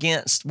it's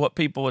against what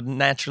people would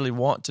naturally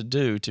want to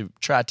do, to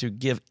try to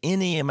give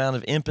any amount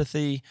of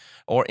empathy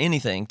or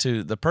anything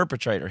to the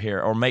perpetrator here,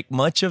 or make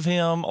much of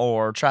him,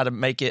 or try to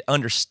make it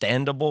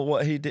understandable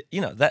what he did.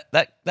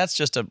 That's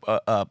just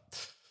a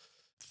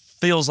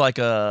feels like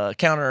a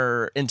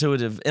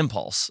counterintuitive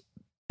impulse.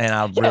 And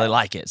I really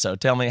like it. So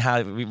tell me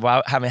how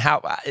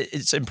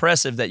it's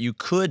impressive that you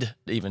could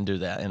even do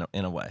that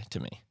in a way,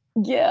 to me.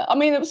 Yeah, I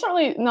mean, it was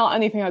certainly not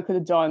anything I could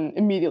have done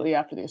immediately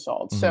after the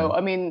assault. Mm-hmm. So, I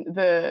mean,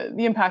 the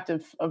impact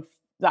of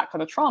that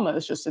kind of trauma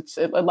is just,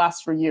 it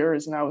lasts for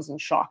years, and I was in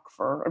shock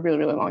for a really,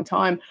 really long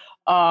time.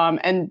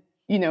 And,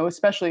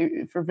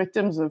 especially for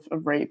victims of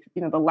rape,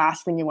 the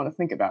last thing you want to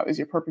think about is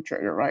your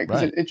perpetrator, right?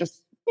 Because it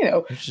just,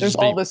 there's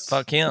all this.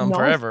 Fuck him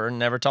forever and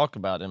never talk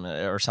about him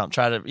or something.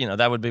 Try to,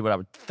 that would be what I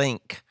would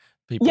think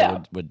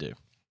people would do.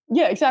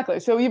 Yeah, exactly.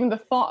 So even the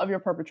thought of your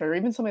perpetrator,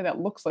 even somebody that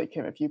looks like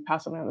him, if you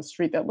pass someone on the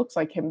street that looks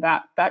like him,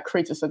 that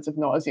creates a sense of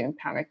nausea and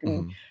panic.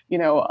 And,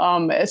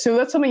 so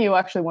that's something you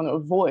actually want to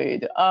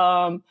avoid.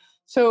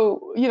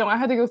 So, I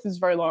had to go through this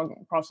very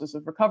long process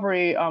of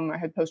recovery. I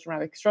had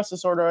post-traumatic stress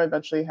disorder. I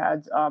eventually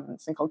had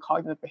this thing called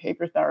cognitive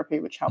behavior therapy,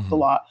 which helped a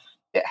lot.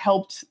 it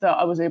helped that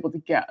I was able to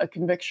get a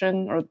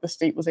conviction, or the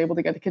state was able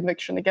to get a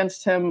conviction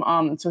against him.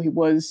 So he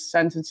was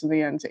sentenced in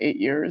the end to 8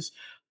 years.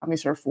 I mean,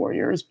 sort of 4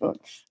 years, but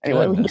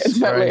anyway, we can get Goodness into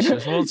that later.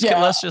 gracious.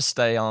 Well, let's just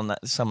stay on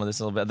some of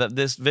this a little bit.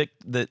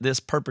 This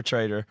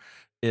perpetrator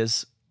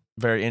is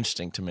very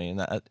interesting to me, and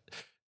that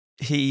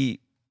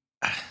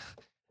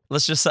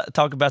let's just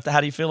talk about that. How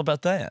do you feel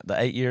about that? The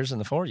 8 years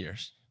and the 4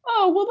 years.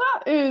 Oh, well,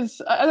 that is,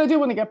 and I do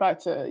want to get back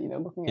to,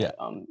 looking at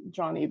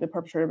Johnny, the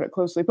perpetrator, a bit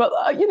closely. But,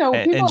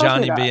 and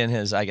Johnny being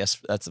his, I guess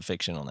that's a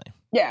fictional name.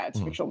 Yeah, it's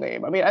a fictional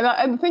name. I mean,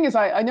 and the thing is,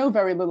 I know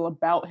very little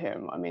about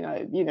him. I mean,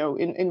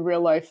 in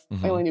real life,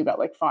 I only knew about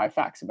like 5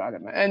 facts about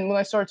him. And when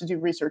I started to do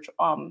research,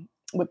 and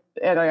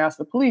I asked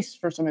the police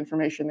for some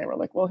information, they were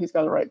like, well, he's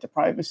got a right to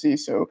privacy,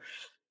 so,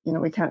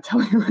 we can't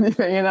tell you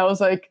anything. And I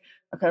was like,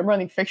 okay, I'm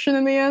running fiction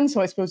in the end,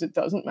 so I suppose it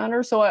doesn't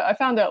matter. So I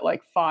found out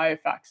like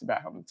 5 facts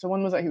about him. So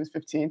one was that he was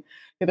 15.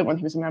 The other one,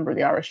 he was a member of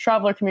the Irish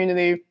traveler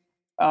community.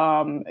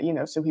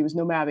 So he was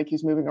nomadic. He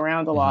was moving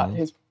around a lot.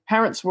 His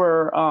parents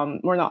were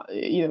not,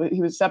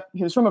 he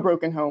was from a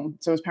broken home.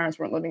 So his parents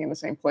weren't living in the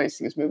same place.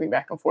 He was moving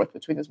back and forth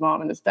between his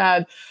mom and his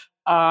dad.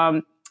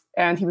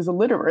 And he was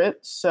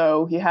illiterate.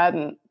 So he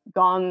hadn't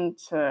gone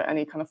to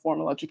any kind of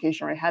formal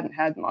education, or he hadn't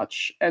had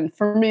much. And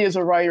for me as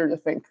a writer to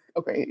think,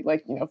 okay,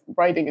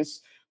 writing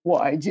is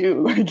what I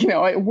do.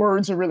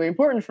 Words are really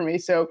important for me.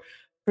 So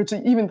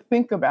to even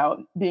think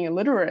about being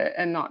illiterate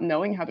and not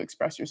knowing how to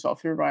express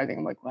yourself through writing,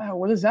 I'm like, wow,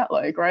 what is that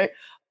like, right?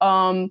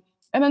 And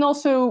then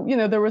also,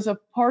 there was a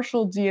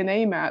partial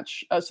DNA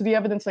match. So the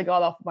evidence I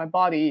got off of my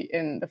body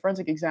in the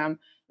forensic exam,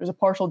 there's a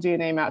partial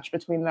DNA match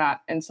between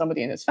that and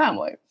somebody in his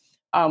family,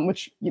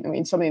 which,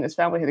 somebody in his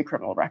family had a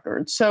criminal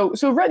record. So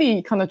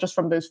already kind of just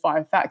from those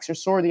 5 facts, you're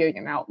sort of getting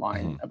an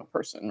outline of a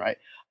person, right?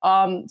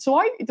 So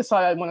I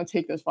decided I want to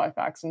take those 5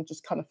 facts and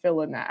just kind of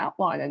fill in that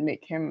outline and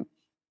make him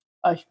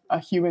a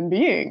human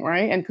being,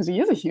 right? And because he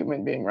is a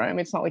human being, right? I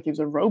mean, it's not like he was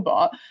a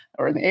robot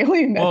or an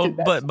alien that did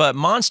that. But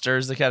monster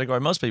is the category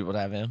most people would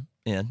have him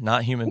in,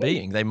 not human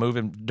being. They move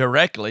him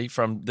directly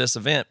from this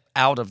event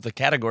out of the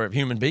category of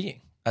human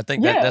being. I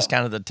think that's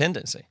kind of the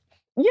tendency.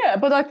 Yeah,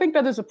 but I think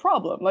that is a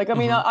problem. Like, I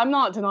mean, I'm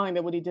not denying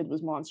that what he did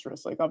was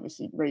monstrous. Like,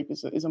 obviously, rape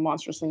is a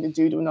monstrous thing to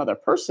do to another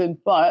person,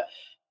 but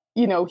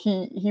he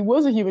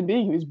was a human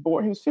being. He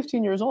was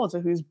 15 years old.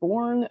 So he was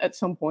born at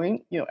some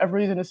point,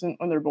 everybody's innocent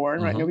when they're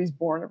born, right? Nobody's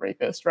born a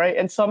rapist, right?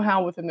 And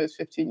somehow within those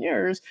 15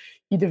 years,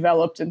 he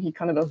developed and he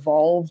kind of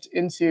evolved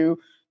into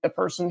the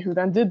person who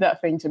then did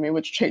that thing to me,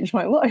 which changed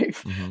my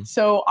life.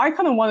 So I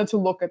kind of wanted to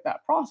look at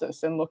that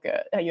process and look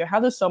at, how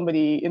does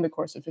somebody in the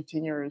course of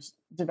 15 years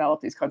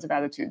develop these kinds of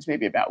attitudes,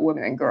 maybe about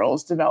women and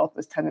girls, develop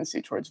this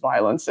tendency towards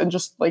violence, and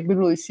just like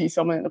literally see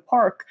someone in the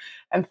park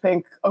and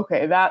think,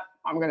 okay, that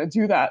I'm going to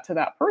do that to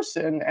that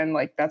person, and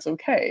like that's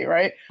okay,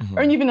 right?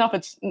 Or even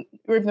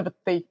if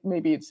they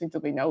maybe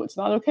instinctively know it's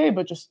not okay,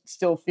 but just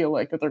still feel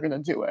like that they're going to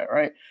do it,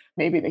 right?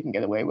 Maybe they can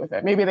get away with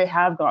it. Maybe they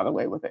have gone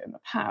away with it in the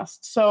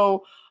past.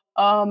 So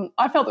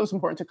I felt it was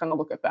important to kind of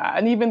look at that.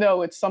 And even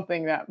though it's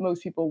something that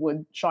most people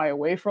would shy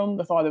away from,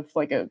 the thought of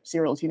like a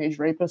serial teenage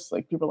rapist,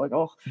 like people are like,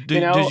 oh,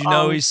 did you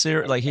know he's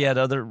serial? Like he had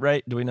other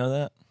rape? Do we know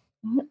that?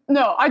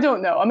 No, I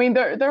don't know. I mean,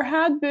 there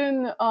had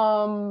been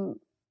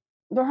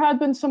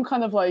some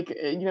kind of like,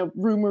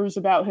 rumors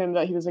about him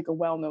that he was like a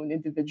well-known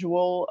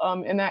individual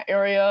in that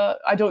area.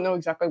 I don't know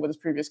exactly what his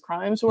previous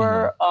crimes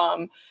were.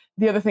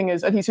 The other thing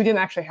is, so he didn't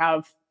actually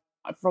have,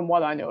 from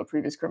what I know, a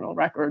previous criminal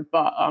record,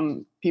 but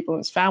people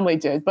in his family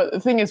did. But the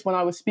thing is, when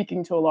I was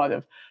speaking to a lot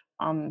of,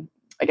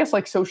 I guess,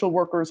 like social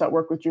workers that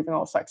work with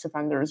juvenile sex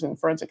offenders and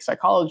forensic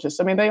psychologists,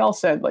 I mean, they all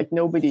said like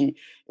nobody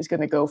is going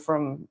to go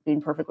from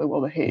being perfectly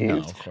well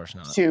behaved of course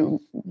not,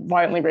 to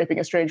violently raping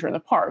a stranger in the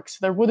park. So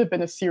there would have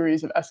been a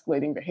series of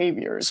escalating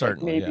behaviors.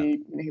 Certainly, like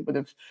maybe he would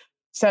have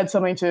said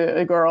something to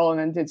a girl and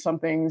then did some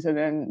things, and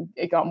then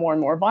it got more and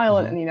more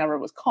violent, and he never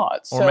was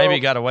caught. Or maybe he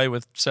got away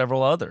with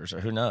several others, or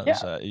who knows?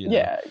 Yeah,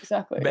 yeah,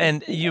 exactly.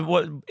 And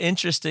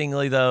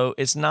interestingly though,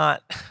 it's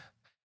not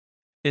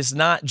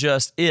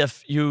just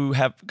if you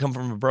have come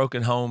from a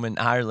broken home in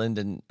Ireland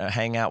and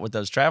hang out with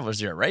those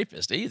travelers, you're a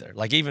rapist either.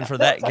 Like even for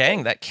that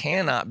gang, that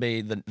cannot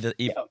be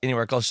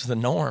anywhere close to the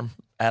norm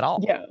at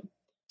all. Yeah.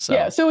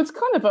 So it's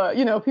kind of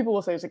a, people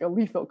will say it's like a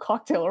lethal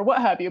cocktail or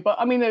what have you, but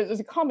I mean, there's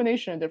a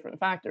combination of different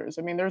factors.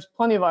 I mean, there's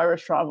plenty of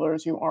Irish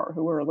travelers who are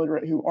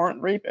illiterate, who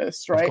aren't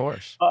rapists, right? Of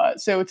course.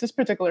 So it's this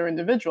particular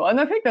individual. And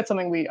I think that's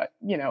something we, I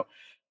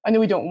know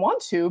we don't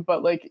want to,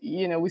 but like,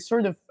 we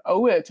sort of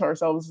owe it to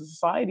ourselves as a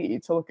society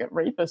to look at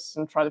rapists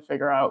and try to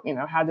figure out,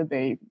 how did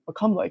they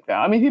become like that?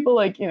 I mean, people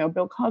like,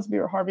 Bill Cosby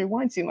or Harvey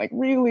Weinstein, like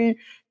really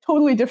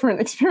totally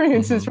different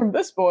experiences from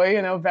this boy,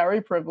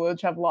 very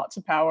privileged, have lots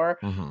of power,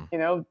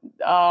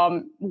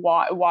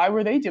 why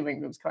were they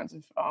doing those kinds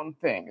of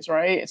things,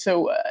 right?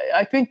 So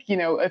I think,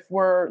 if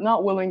we're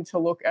not willing to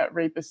look at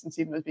rapists and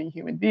see them as being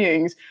human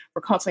beings,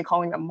 we're constantly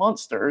calling them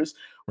monsters.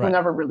 We're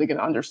never really going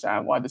to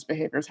understand why this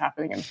behavior is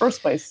happening in the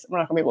first place. We're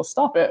not going to be able to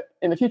stop it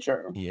in the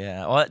future.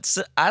 Yeah. Well,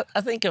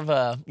 I think of,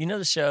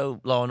 the show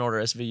Law and Order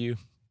SVU?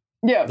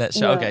 Yeah. That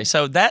show. Yeah. Okay.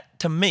 So that,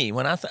 to me,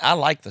 when I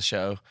like the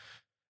show,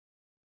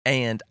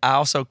 and I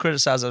also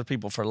criticize other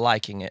people for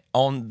liking it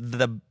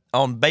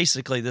on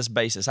basically this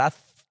basis.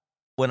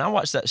 When I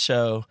watch that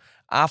show,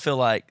 I feel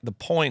like the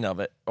point of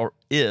it or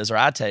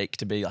I take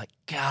to be like,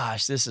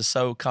 gosh, this is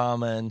so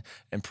common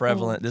and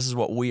prevalent. This is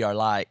what we are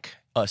like,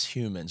 us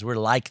humans. We're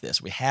like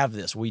this. We have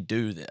this. We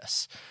do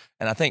this.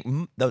 And I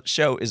think the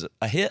show is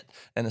a hit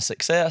and a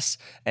success,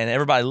 and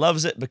everybody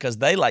loves it because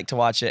they like to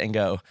watch it and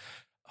go,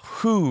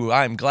 whew,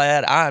 I'm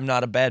glad I'm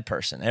not a bad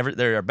person.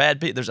 There are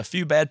bad people. There's a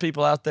few bad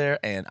people out there,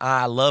 and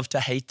I love to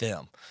hate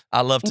them.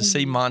 I love to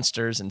see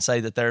monsters and say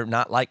that they're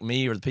not like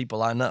me or the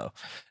people I know.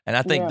 And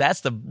I think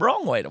that's the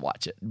wrong way to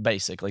watch it,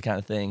 basically, kind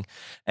of thing.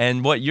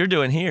 And what you're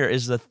doing here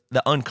is the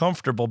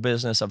uncomfortable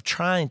business of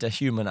trying to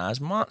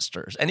humanize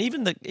monsters. And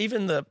even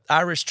the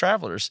Irish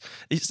travelers,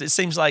 it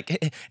seems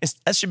like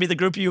that should be the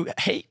group you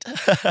hate.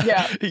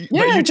 Yeah. But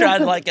you try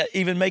to like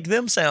even make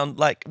them sound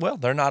like, well,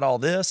 they're not all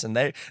this, and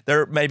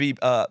they're maybe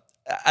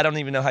I don't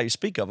even know how you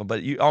speak of them,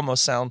 but you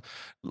almost sound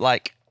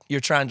like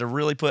you're trying to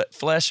really put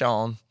flesh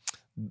on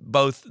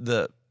both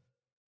the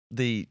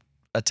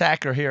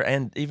attacker here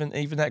and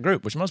even that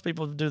group, which most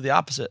people do the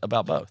opposite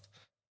about both.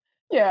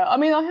 Yeah, I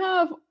mean,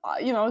 I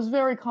was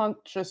very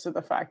conscious of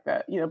the fact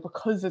that,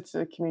 because it's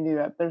a community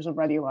that there's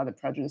already a lot of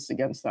prejudice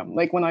against them.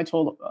 Like when I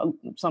told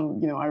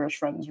some, Irish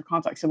friends or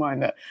contacts of mine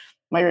that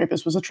my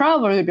rapist was a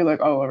traveler, they'd be like,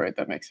 oh, all right,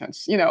 that makes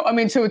sense. I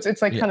mean, so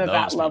it's like kind of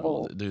that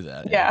level. That do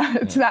that. Yeah,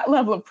 it's that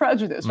level of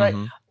prejudice, right?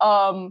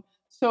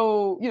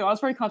 So, I was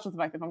very conscious of the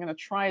fact that if I'm going to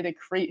try to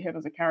create him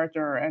as a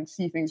character and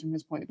see things from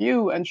his point of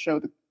view and show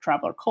the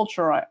traveler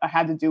culture, I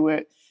had to do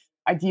it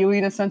ideally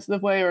in a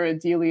sensitive way, or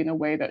ideally in a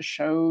way that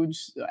showed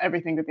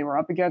everything that they were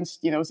up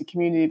against, as a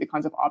community, the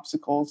kinds of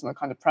obstacles and the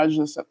kind of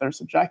prejudice that they're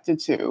subjected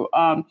to.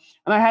 And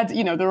I had,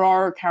 there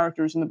are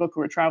characters in the book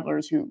who are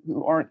travelers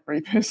who aren't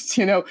rapists,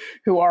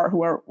 who are,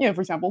 for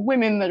example,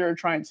 women that are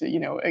trying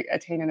to,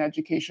 attain an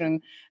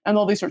education and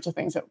all these sorts of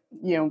things that,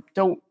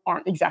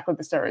 aren't exactly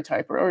the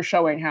stereotype or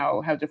showing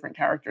how different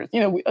characters,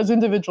 as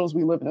individuals,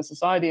 we live in a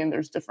society, and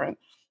there's different,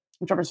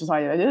 whichever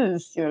society that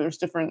is, there's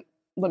different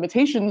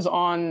limitations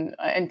on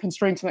and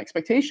constraints and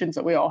expectations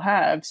that we all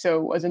have.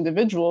 So as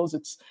individuals,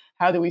 it's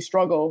how do we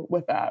struggle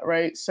with that,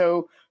 right?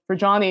 So for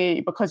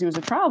Johnny, because he was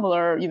a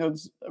traveler,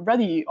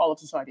 already all of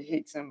society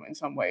hates him in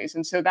some ways.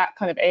 And so that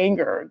kind of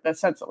anger, that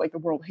sense that like the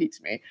world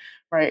hates me,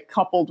 right,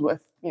 coupled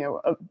with,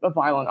 a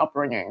violent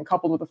upbringing,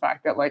 coupled with the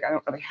fact that like I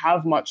don't really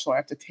have much, so I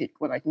have to take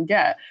what I can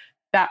get.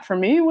 That for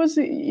me was,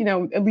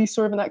 at least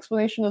sort of an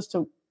explanation as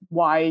to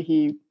why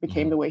he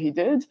became the way he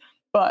did.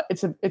 But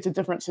it's a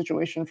different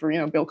situation for,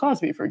 Bill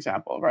Cosby, for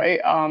example, right?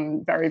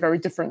 Very, very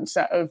different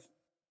set of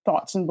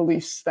thoughts and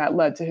beliefs that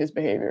led to his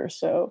behavior.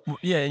 So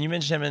yeah, and you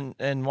mentioned him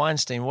and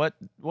Weinstein. What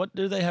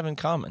do they have in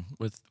common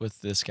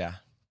with this guy?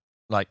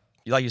 Like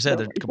you said,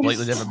 they're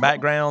completely different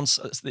backgrounds.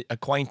 It's the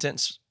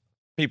acquaintance,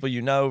 people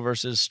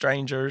versus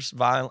strangers.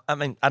 Violent. I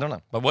mean, I don't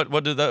know, but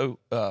what do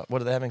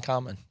they have in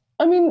common?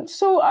 I mean,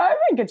 so I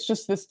think it's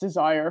just this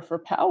desire for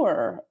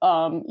power,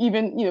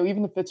 even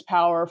if it's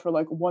power for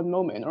like one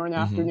moment or an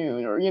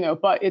afternoon or,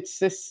 but it's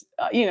this,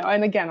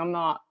 and again, I'm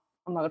not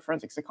a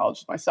forensic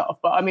psychologist myself,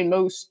 but I mean,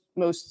 most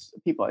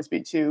people I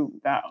speak to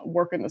that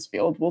work in this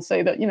field will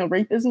say that,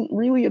 rape isn't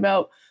really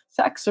about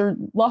sex or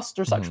lust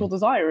or sexual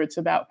desire. It's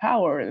about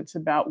power, and it's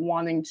about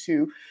wanting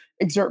to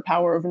exert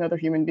power over another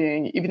human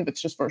being, even if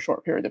it's just for a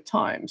short period of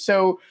time.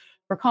 So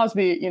for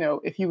Cosby,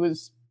 if he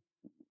was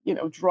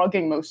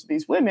drugging most of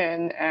these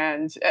women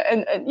and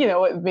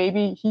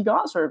maybe he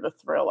got sort of a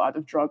thrill out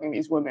of drugging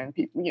these women,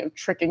 people,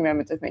 tricking them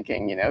into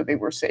thinking, they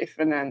were safe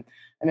and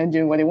then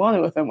doing what he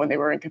wanted with them when they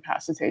were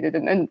incapacitated.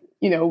 And then,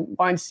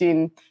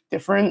 Weinstein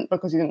different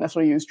because he didn't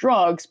necessarily use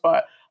drugs,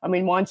 but I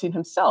mean, Weinstein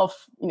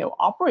himself,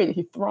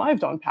 he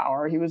thrived on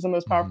power. He was the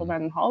most powerful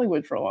man in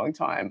Hollywood for a long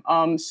time.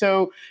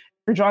 So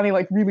for Johnny,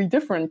 like really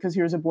different because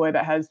here's a boy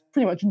that has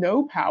pretty much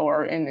no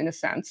power in a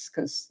sense,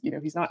 because,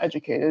 he's not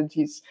educated.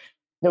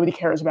 Nobody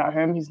cares about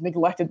him. He's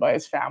neglected by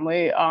his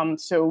family.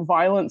 So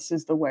violence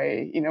is the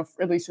way,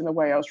 at least in the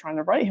way I was trying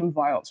to write him,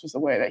 violence was the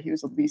way that he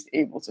was at least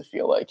able to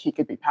feel like he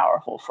could be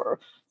powerful for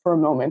a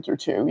moment or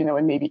two,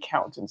 and maybe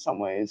count in some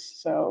ways.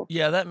 So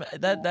yeah,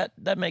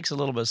 that makes a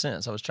little bit of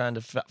sense. I was trying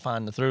to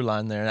find the through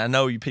line there, and I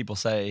know you people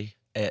say,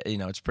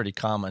 it's pretty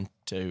common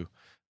to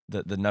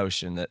the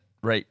notion that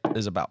rape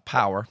is about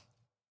power.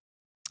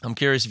 I'm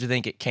curious if you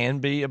think it can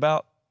be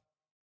about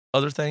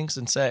other things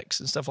and sex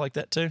and stuff like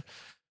that too.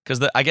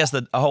 Because I guess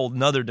a whole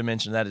another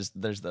dimension of that is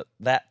there's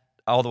that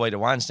all the way to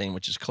Weinstein,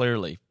 which is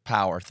clearly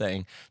power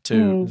thing,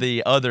 to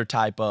the other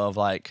type of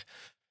like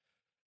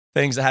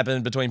things that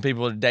happen between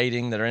people that are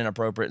dating that are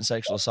inappropriate and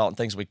sexual assault and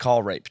things we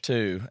call rape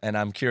too. And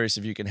I'm curious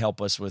if you can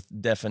help us with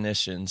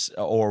definitions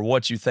or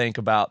what you think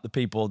about the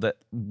people that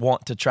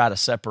want to try to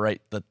separate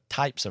the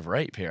types of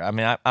rape here. I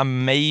mean,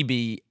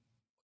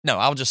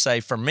 I'll just say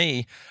for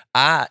me,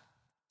 I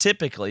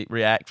typically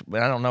react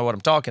when I don't know what I'm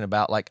talking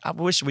about. Like, I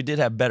wish we did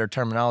have better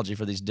terminology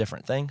for these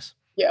different things.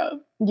 Yeah.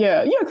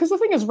 Because the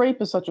thing is,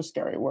 rape is such a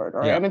scary word,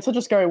 right? Yeah. I mean, it's such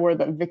a scary word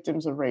that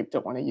victims of rape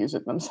don't want to use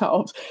it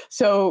themselves.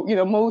 So,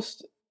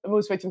 most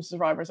victim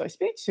survivors I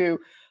speak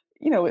to,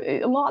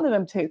 a lot of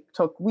them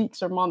took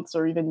weeks or months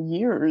or even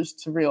years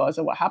to realize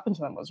that what happened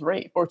to them was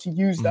rape, or to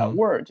use that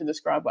word to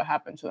describe what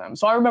happened to them.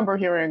 So I remember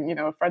hearing,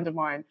 a friend of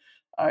mine,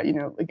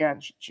 again,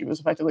 she was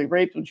effectively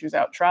raped when she was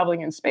out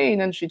traveling in Spain,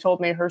 and she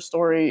told me her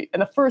story.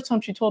 And the first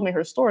time she told me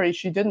her story,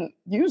 she didn't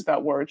use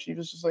that word. She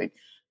was just like,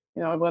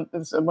 I went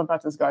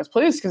back to this guy's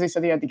place because he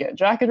said he had to get a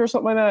jacket or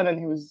something like that, and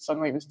he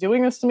was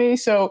doing this to me.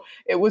 So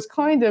it was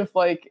kind of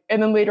like,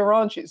 and then later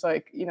on, she's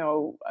like,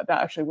 that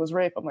actually was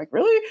rape. I'm like,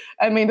 really?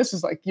 I mean, this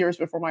is like years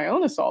before my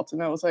own assault,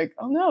 and I was like,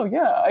 oh no,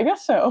 yeah, I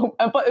guess so.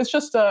 But it's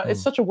just,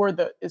 it's such a word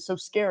that is so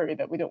scary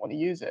that we don't want to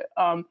use it.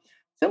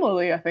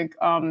 Similarly, I think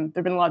there've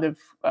been a lot of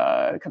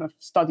kind of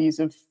studies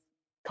of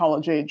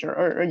college age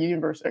or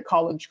university,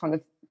 college kind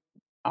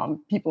of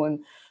people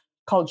in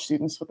college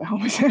students, what the hell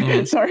was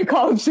it? Sorry,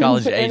 college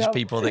students. College age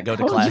people that go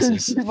to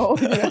classes. People,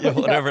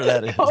 whatever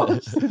that is.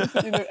 College students,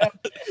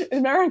 in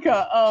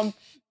America,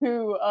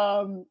 who,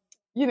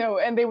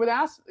 and they would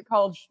ask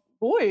college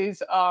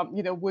boys,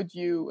 would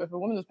you, if a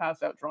woman was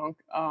passed out drunk,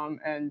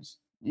 and,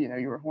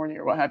 you were horny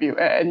or what have you,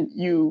 and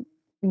you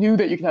knew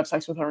that you could have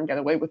sex with her and get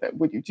away with it,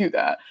 would you do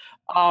that?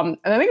 And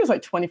I think it was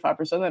like 25%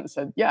 of them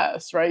said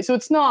yes, right? So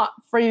it's not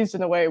phrased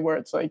in a way where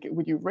it's like,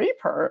 would you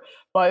rape her?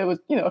 But it was,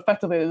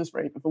 effectively it is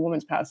rape if a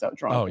woman's passed out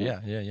drunk. Oh,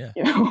 yeah.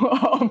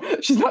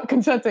 She's not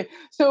consenting.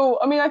 So,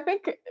 I mean, I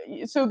think,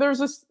 so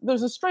there's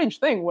a strange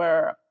thing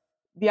where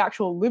the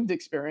actual lived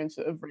experience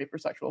of rape or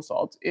sexual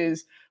assault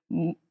is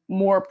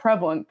more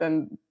prevalent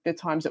than the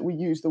times that we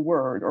use the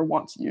word or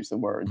want to use the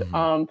word.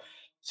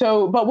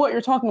 So, but what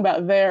you're talking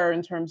about there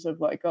in terms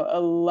of like a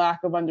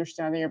lack of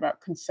understanding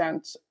about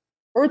consent,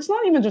 or it's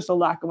not even just a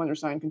lack of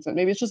understanding consent,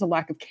 maybe it's just a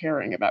lack of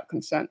caring about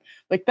consent.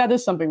 Like that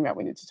is something that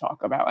we need to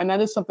talk about. And that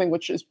is something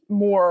which is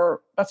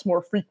more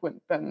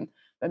frequent than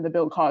the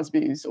Bill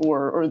Cosbys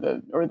or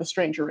the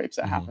stranger rapes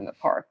that happen at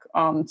Park.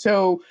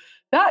 So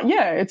that,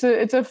 yeah,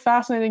 it's a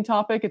fascinating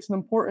topic. It's an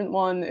important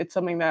one. It's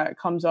something that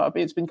comes up.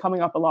 It's been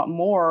coming up a lot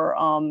more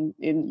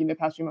in the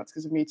past few months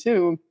because of Me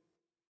Too.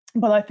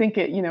 But I think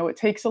it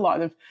takes a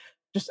lot of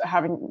just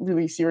having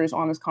really serious,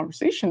 honest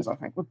conversations, I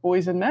think, with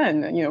boys and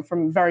men,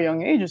 from very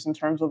young ages in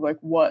terms of like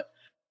what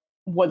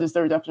is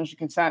their definition of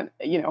consent?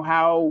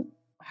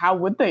 How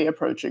would they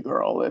approach a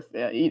girl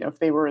if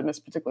they were in this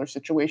particular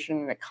situation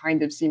and it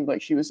kind of seemed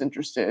like she was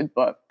interested,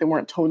 but they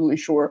weren't totally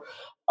sure.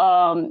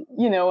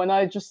 And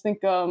I just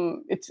think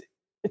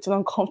it's an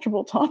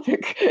uncomfortable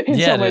topic in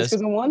some ways,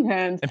 because on one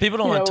hand, and people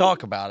don't want to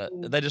talk about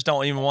it. They just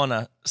don't even want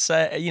to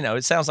say,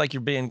 it sounds like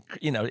you're being,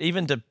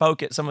 even to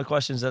poke at some of the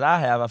questions that I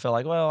have, I feel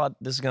like, well,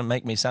 this is going to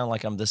make me sound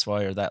like I'm this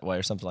way or that way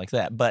or something like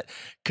that. But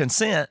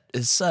consent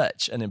is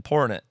such an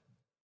important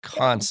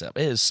concept.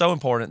 It is so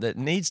important that it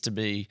needs to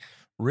be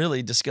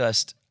really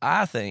discussed,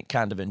 I think,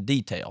 kind of in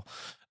detail.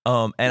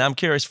 And I'm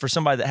curious for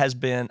somebody that has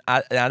been,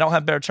 I don't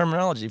have better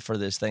terminology for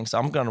this thing, so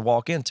I'm going to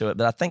walk into it,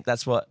 but I think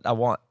that's what I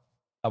want.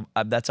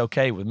 That's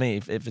okay with me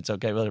if it's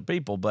okay with other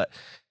people, but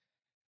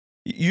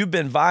you've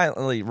been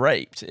violently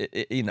raped,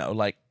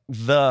 like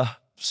the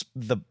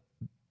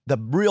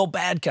real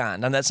bad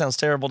kind. And that sounds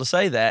terrible to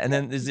say that. And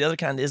then the other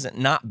kind isn't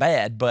not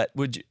bad, but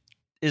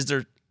is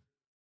there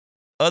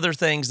other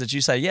things that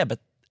you say, yeah, but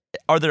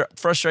are there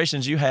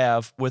frustrations you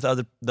have with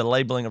the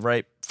labeling of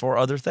rape for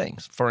other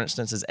things? For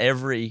instance, is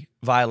every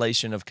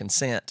violation of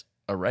consent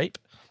a rape?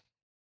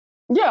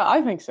 Yeah,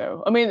 I think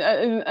so. I mean,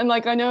 and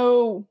like, I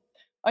know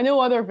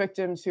other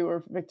victims who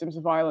are victims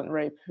of violent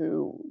rape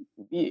who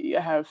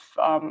have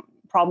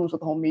problems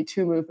with the whole Me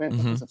Too movement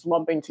because it's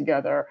lumping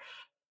together,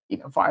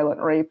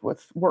 violent rape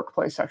with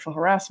workplace sexual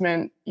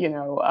harassment,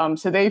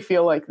 so they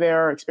feel like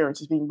their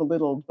experience is being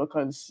belittled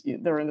because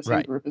they're in the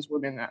same group as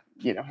women that,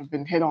 have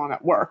been hit on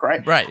at work,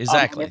 right? Right,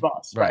 exactly.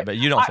 Boss, right, but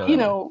you don't feel that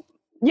way.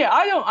 Yeah,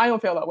 I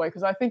don't feel that way,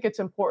 because I think it's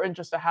important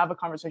just to have a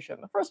conversation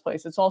in the first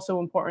place. It's also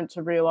important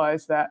to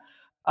realize that,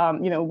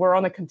 we're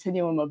on a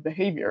continuum of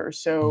behavior.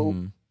 So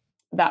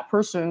that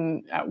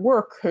person at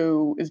work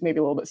who is maybe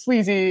a little bit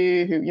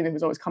sleazy,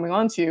 who's always coming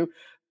on to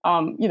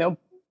you,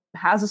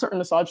 has a certain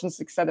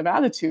misogynistic set of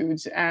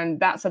attitudes, and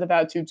that set of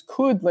attitudes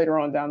could later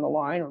on down the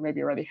line, or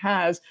maybe already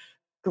has,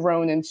 could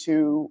grow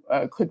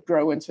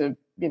into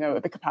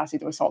the capacity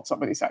to assault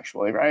somebody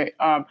sexually, right?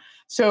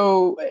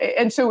 So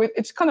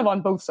it's kind of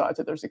on both sides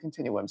that there's a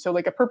continuum. So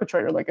like a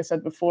perpetrator, like I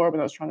said before, when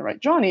I was trying to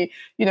write Johnny,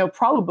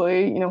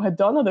 probably, had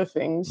done other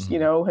things,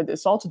 had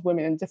assaulted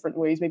women in different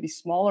ways, maybe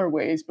smaller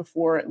ways,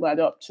 before it led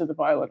up to the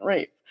violent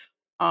rape.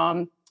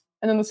 And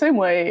in the same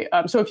way,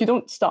 so if you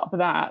don't stop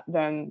that,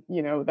 then,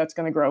 that's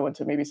going to grow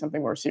into maybe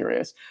something more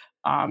serious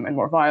and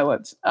more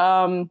violent.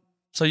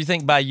 So you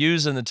think by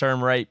using the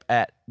term rape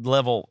at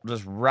level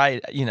just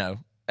right,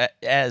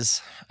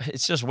 as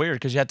it's just weird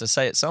because you have to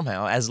say it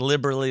somehow, as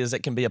liberally as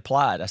it can be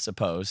applied, I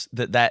suppose,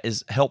 that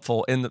is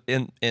helpful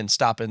in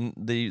stopping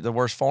the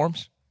worst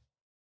forms?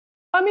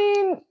 I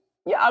mean,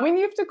 yeah,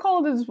 you have to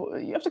call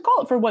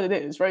it for what it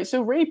is, right?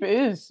 So rape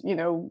is,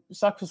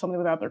 sex with somebody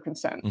without their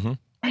consent.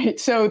 Right.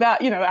 So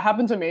that, it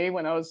happened to me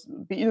when I was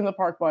beaten in the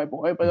park by a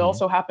boy, but it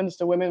also happens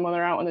to women when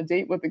they're out on a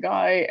date with a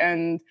guy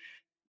and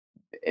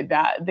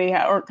that they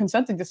aren't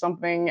consenting to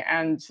something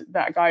and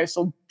that guy is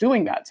still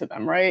doing that to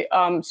them, right?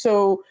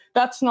 So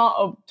that's not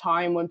a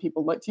time when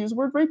people like to use the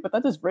word rape, but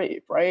that is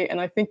rape, right? And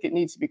I think it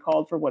needs to be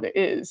called for what it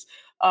is.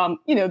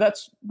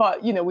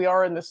 We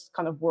are in this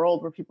kind of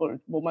world where people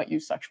might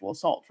use sexual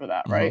assault for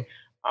that, right?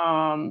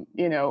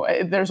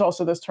 There's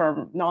also this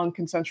term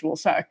non-consensual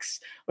sex,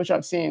 which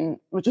I've seen,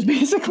 which is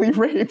basically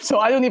rape. So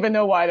I don't even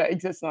know why that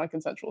exists,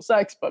 non-consensual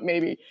sex, but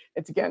maybe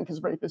it's again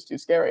because rape is too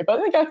scary. But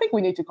I think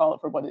we need to call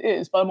it for what it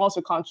is. But I'm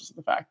also conscious of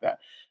the fact that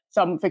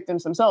some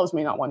victims themselves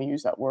may not want to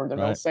use that word,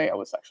 and they'll say I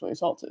was sexually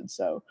assaulted.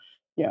 So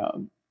yeah.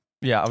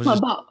 Yeah, I was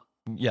just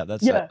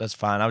that's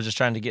fine. I was just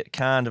trying to get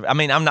kind of. I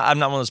mean, I'm not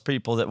one of those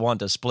people that want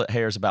to split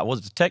hairs about. Well,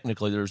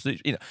 technically, there's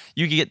you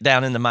can get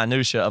down in the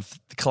minutia of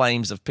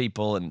claims of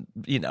people and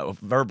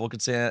verbal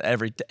consent.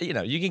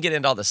 You can get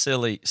into all the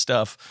silly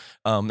stuff,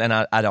 and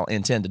I don't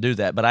intend to do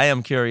that. But I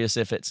am curious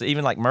if it's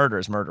even like murder.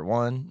 Is murder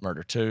 1,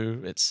 murder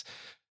 2? It's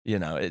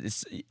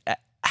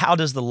how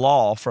does the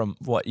law, from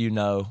what you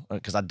know,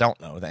 because I don't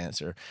know the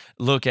answer,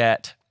 look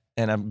at.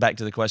 And I'm back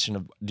to the question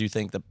of, do you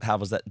think how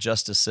was that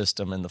justice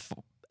system in the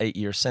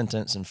 8-year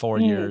sentence and 4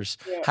 years?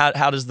 Yeah.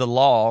 How does the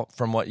law,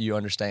 from what you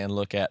understand,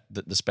 look at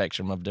the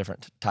spectrum of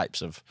different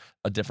types of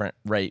different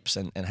rapes,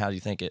 and how do you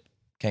think it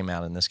came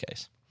out in this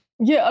case?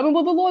 Yeah, I mean,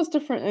 well, the law is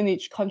different in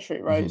each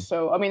country, right? Mm-hmm.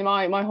 So, I mean,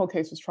 my whole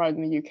case was tried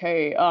in the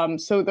UK.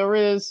 So there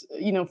is,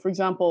 for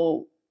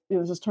example,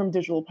 there's this term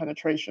digital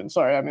penetration.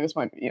 Sorry, I mean, this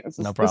might be, this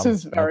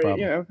is very,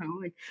 kind of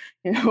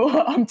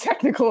like,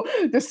 technical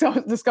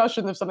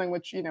discussion of something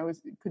which,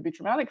 could be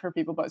traumatic for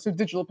people. But so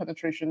digital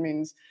penetration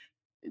means,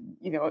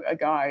 a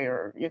guy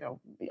or,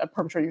 a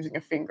perpetrator using a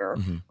finger,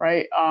 mm-hmm.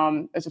 right?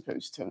 As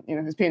opposed to,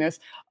 his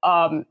penis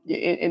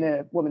in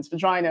a woman's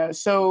vagina.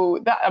 So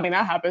that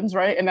happens,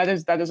 right? And that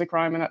is a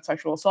crime, and that's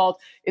sexual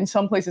assault. In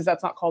some places,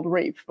 that's not called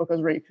rape,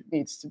 because rape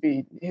needs to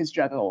be his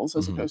genitals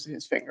as mm-hmm. opposed to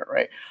his finger,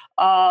 right?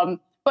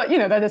 But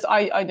that is,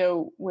 I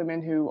know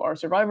women who are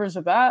survivors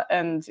of that,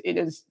 and it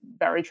is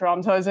very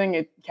traumatizing.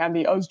 It can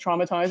be as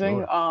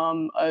traumatizing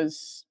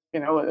as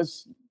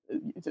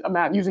a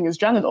man using his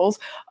genitals.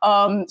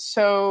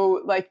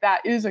 So like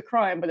that is a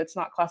crime, but it's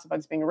not classified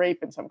as being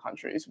rape in some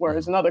countries.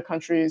 Whereas in other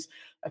countries,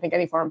 I think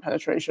any form of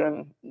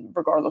penetration,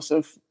 regardless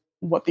of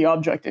what the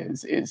object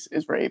is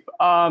rape.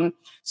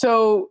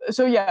 So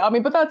yeah, I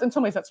mean, but that in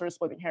some ways that's sort of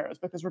splitting hairs,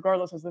 because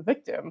regardless as the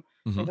victim,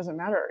 mm-hmm. it doesn't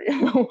matter,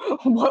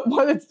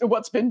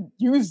 what's been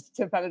used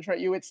to penetrate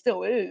you, it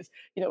still is,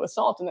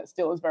 assault, and it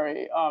still is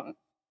very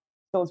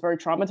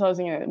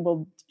traumatizing, and it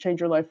will change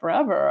your life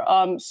forever.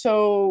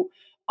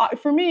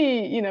 For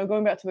me,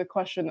 going back to the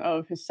question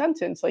of his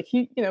sentence, like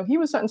he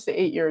was sentenced to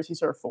 8 years. He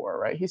served 4,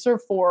 right? He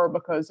served 4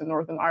 because in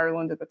Northern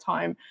Ireland at the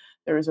time,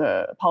 there was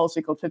a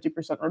policy called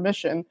 50%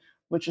 remission,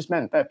 which just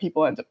meant that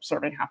people end up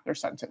serving half their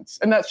sentence.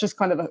 And that's just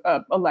kind of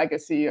a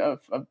legacy of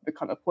the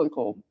kind of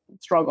political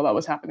struggle that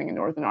was happening in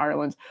Northern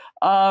Ireland.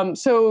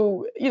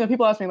 So,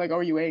 people ask me like,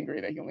 are you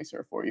angry that he only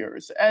served 4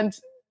 years? And,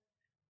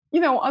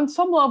 on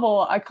some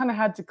level, I kind of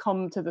had to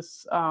come to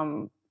this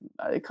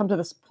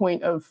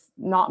point of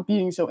not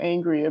being so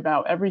angry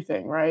about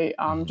everything, right?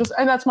 And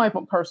that's my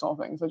personal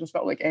things. I just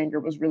felt like anger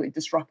was really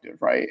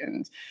destructive, right?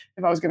 And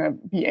if I was going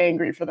to be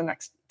angry for the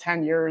next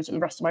 10 years or the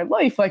rest of my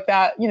life like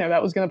that,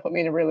 that was going to put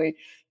me in a really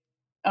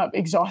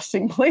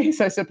exhausting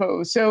place, I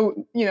suppose.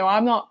 So,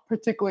 I'm not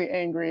particularly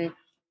angry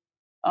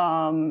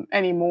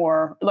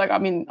anymore. Like, I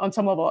mean, on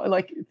some level,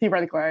 like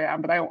theoretically I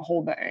am, but I don't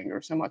hold that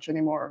anger so much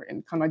anymore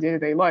in kind of my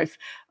day-to-day life.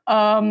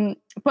 But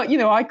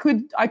I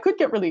could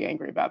get really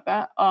angry about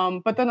that.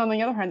 But then on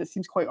the other hand, it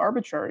seems quite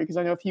arbitrary, because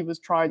I know if he was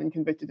tried and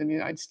convicted in the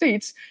United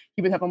States,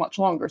 he would have a much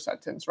longer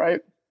sentence,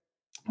 right?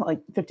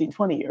 Like 15,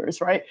 20 years,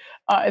 right?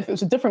 If it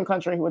was a different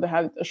country, he would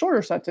have had a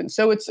shorter sentence.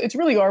 So it's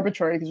really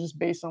arbitrary, because it's just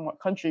based on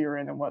what country you're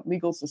in and what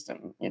legal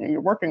system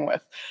you're working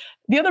with.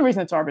 The other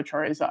reason it's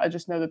arbitrary is that I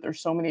just know that there's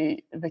so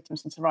many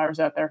victims and survivors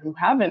out there who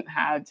haven't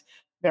had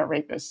their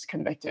rapists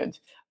convicted.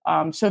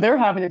 So they're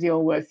having to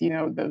deal with,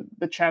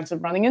 the chance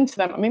of running into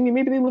them. I mean,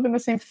 maybe they live in the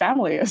same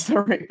family as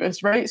their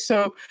rapist, right?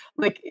 So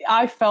like,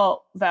 I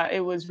felt that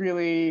it was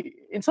really,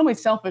 in some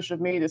ways, selfish of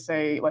me to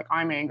say, like,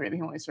 I'm angry that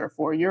he only served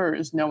 4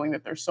 years, knowing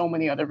that there's so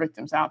many other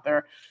victims out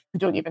there who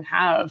don't even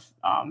have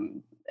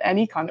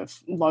any kind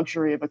of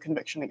luxury of a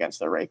conviction against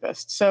their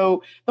rapist.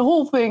 So the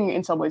whole thing,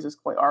 in some ways, is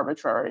quite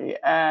arbitrary,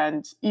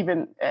 and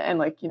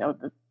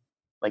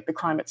the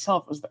crime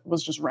itself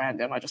was just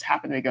random. I just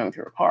happened to be going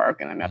through a park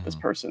and I met this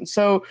person.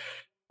 So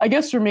I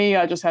guess for me,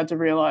 I just had to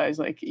realize,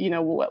 like,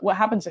 what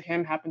happened to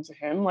him happened to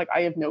him. Like,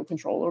 I have no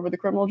control over the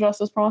criminal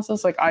justice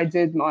process. Like, I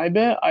did my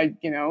bit. I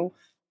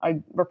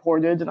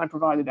reported and I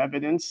provided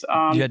evidence.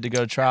 You had to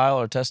go to trial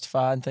or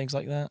testify and things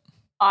like that?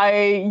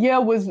 I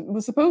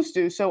was supposed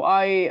to. So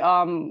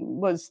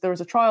there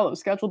was a trial that was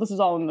scheduled. This is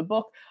all in the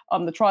book.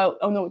 The trial,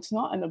 oh no, it's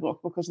not in the book,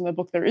 because in the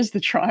book there is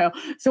the trial.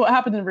 So what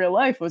happened in real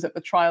life was that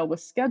the trial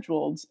was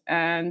scheduled,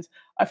 and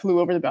I flew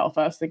over to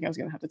Belfast thinking I was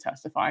going to have to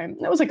testify. And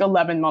it was like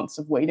 11 months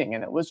of waiting,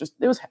 and it was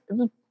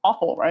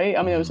awful, right?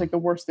 I mean, it was like the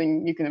worst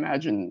thing you can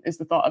imagine is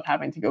the thought of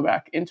having to go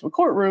back into a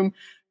courtroom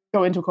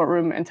go into a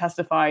courtroom and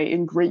testify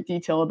in great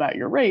detail about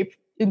your rape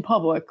in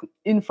public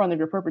in front of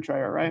your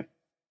perpetrator, right?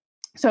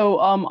 So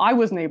I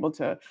wasn't able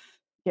to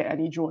get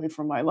any joy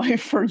from my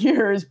life for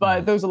years,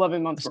 but those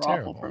 11 months It's were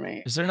terrible. awful for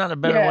me. Is there not a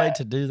better way Yeah.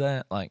 to do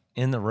that? Like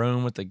in the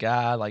room with the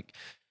guy, like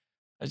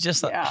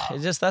that's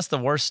the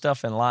worst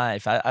stuff in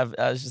life. I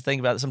was just thinking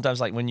about it sometimes,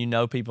 like when you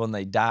know people and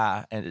they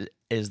die, and it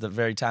is the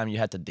very time you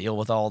have to deal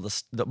with all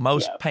the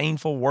most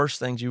painful, worst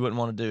things you wouldn't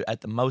want to do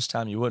at the most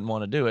time you wouldn't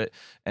want to do it.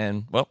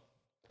 And well,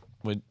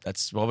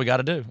 that's what we got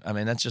to do. I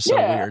mean, that's just so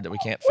weird that we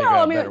can't figure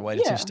out a better way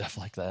to do stuff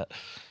like that.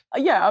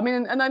 Yeah, I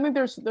mean, and I think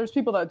there's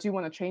people that do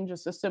want to change the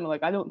system.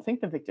 Like, I don't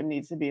think the victim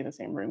needs to be in the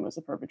same room as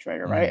the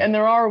perpetrator, right? And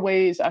there are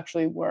ways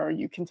actually where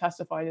you can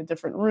testify in a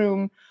different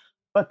room,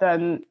 but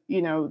then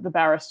the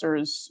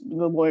barristers,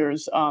 the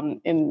lawyers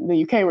in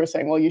the UK were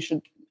saying, well, you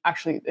should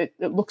actually it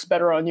looks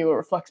better on you, or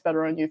reflects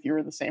better on you if you're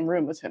in the same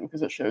room as him,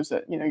 because it shows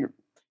that it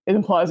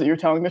implies that you're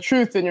telling the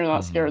truth and you're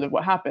not scared of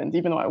what happened,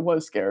 even though I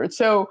was scared.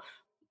 So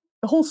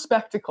the whole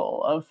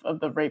spectacle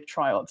of the rape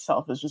trial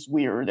itself is just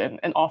weird and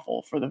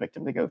awful for the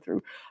victim to go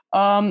through.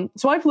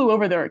 So I flew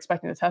over there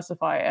expecting to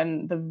testify.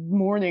 And the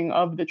morning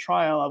of the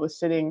trial, I was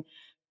sitting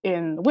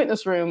in the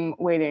witness room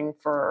waiting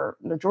for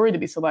the jury to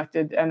be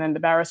selected. And then the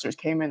barristers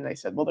came in and they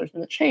said, well, there's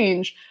been a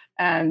change.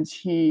 And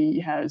he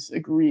has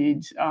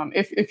agreed,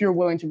 if you're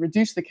willing to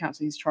reduce the counts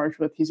that he's charged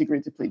with, he's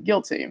agreed to plead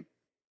guilty.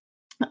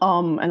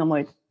 And I'm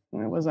like,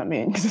 what does that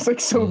mean? Because it's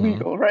like so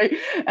legal, right?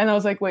 And I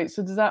was like, wait,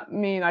 so does that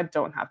mean I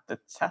don't have to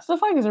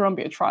testify because there won't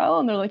be a trial?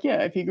 And they're like,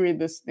 yeah, if he agreed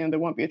this, there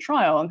won't be a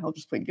trial and he'll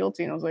just plead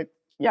guilty. And I was like,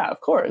 yeah, of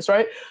course,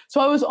 right?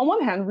 So I was on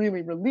one hand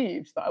really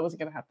relieved that I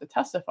wasn't going to have to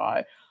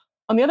testify.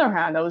 On the other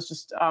hand, I was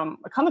just, I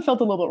kind of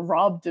felt a little bit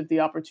robbed of the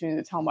opportunity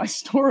to tell my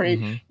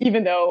story,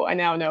 even though I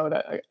now know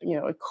that,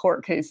 a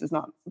court case is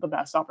not the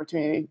best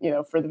opportunity,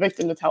 for the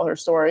victim to tell her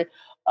story.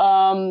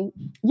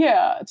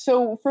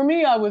 So for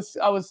me, I was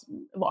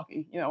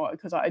lucky,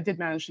 because I did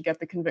manage to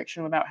get the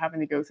conviction without having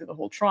to go through the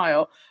whole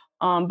trial.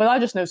 But I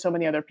just know so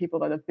many other people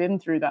that have been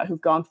through that, who've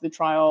gone through the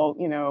trial,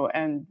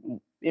 and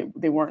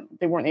they weren't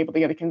able to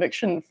get a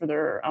conviction for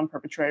their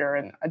perpetrator.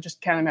 And I just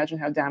can't imagine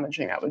how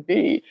damaging that would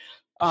be.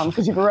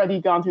 Because you've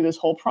already gone through this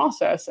whole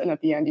process, and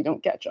at the end, you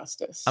don't get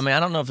justice. I mean, I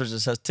don't know if there's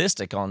a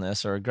statistic on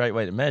this or a great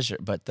way to measure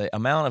it, but the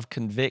amount of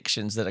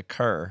convictions that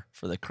occur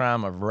for the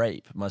crime of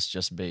rape must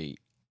just be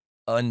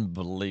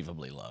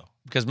unbelievably low,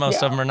 because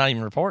most of them are not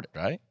even reported,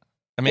 right?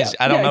 I mean,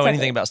 I don't know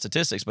anything about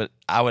statistics, but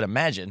I would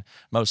imagine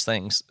most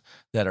things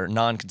that are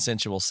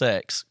non-consensual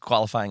sex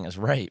qualifying as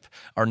rape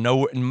are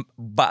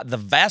but the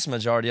vast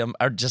majority of them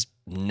are just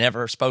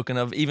never spoken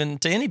of even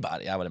to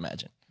anybody, I would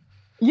imagine.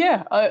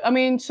 Yeah, I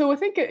mean, so I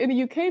think in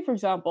the UK, for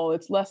example,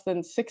 it's less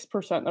than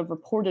 6% of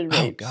reported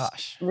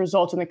rapes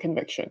result in a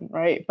conviction,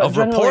 right? But of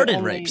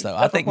reported rapes, though.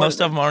 I think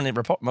most of them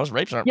aren't most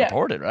rapes aren't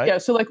reported, right? Yeah,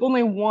 so like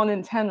only 1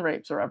 in 10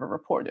 rapes are ever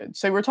reported.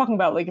 So we're talking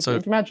about like, if you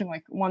imagine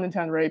like 1 in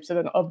 10 rapes, and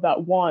then of that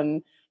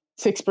 6%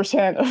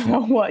 of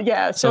that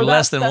one, So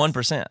less than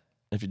 1%.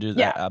 If you do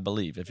that, I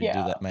believe, if you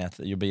do that math,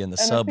 you'll be in the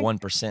sub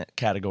 1%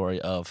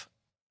 category of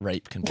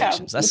rape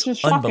convictions. That's which is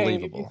shocking,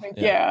 unbelievable.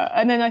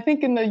 And then I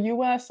think in the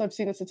US, I've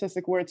seen a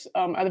statistic where it's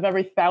out of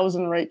every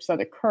 1,000 rapes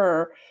that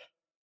occur,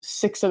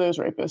 6 of those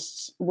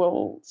rapists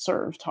will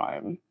serve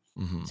time.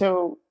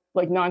 So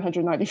like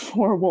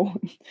 994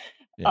 won't.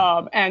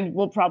 And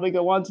will probably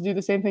go on to do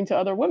the same thing to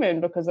other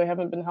women because they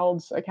haven't been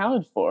held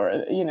accounted for.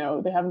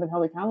 They haven't been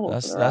held accountable.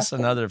 That's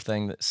another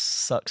thing that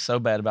sucks so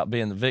bad about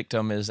being the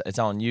victim, is it's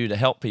on you to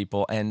help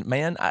people. And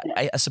man,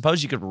 I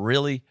suppose you could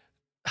really.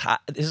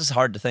 This is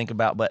hard to think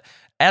about, but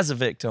as a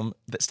victim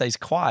that stays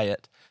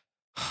quiet,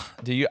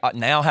 do you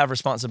now have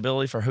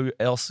responsibility for who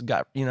else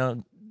got,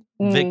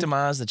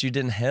 victimized that you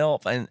didn't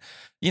help? And,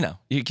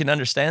 you can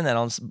understand that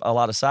on a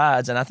lot of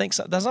sides. And I think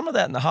there's some of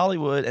that in the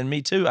Hollywood, and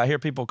me too. I hear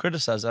people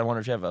criticize. I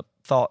wonder if you have a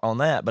thought on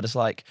that, but it's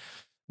like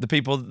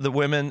the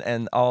women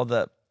and all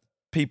the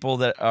people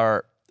that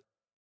are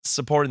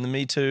supporting the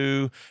Me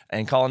Too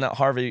and calling out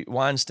Harvey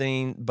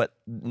Weinstein, but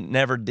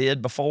never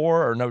did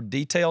before, or no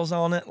details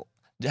on it.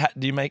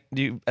 Do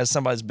you, as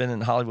somebody who's been in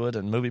Hollywood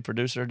and movie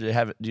producer, do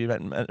you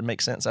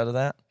make sense out of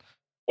that?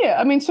 Yeah,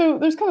 I mean, so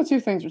there's kind of two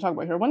things we're talking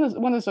about here.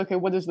 One is okay,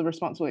 what is the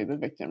responsibility of the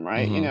victim,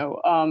 right? And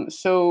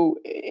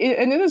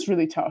it is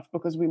really tough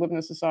because we live in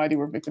a society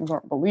where victims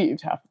aren't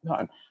believed half the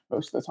time,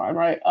 most of the time,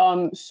 right?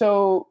 A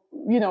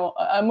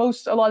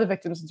lot of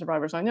victims and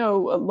survivors I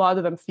know, a lot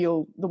of them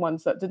feel, the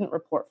ones that didn't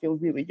report feel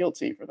really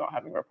guilty for not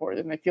having reported,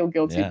 and they feel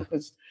guilty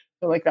because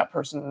they're like, that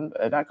person,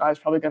 that guy's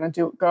probably going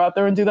to go out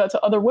there and do that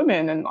to other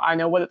women, and I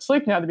know what it's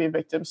like now to be a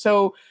victim.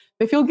 So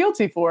they feel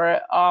guilty for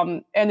it.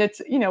 And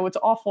it's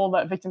awful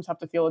that victims have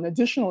to feel an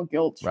additional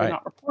guilt for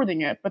not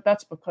reporting it. But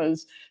that's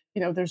because,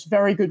 there's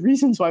very good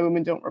reasons why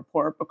women don't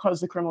report,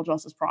 because the criminal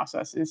justice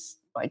process is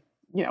like,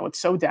 it's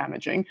so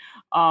damaging,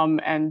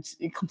 and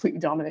it completely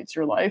dominates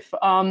your life.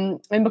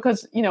 And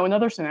because, in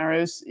other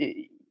scenarios,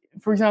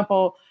 for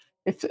example,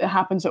 if it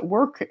happens at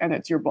work and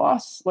it's your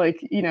boss, like,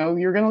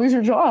 you're going to lose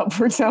your job,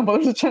 for example.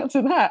 There's a chance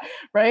of that,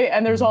 right?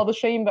 And there's all the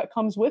shame that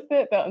comes with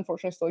it that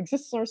unfortunately still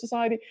exists in our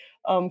society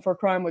for a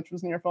crime which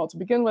wasn't your fault to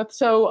begin with.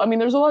 So, I mean,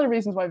 there's a lot of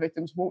reasons why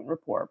victims won't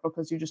report,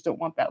 because you just don't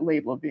want that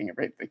label of being a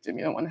rape victim.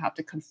 You don't want to have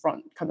to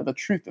confront kind of the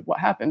truth of what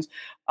happens.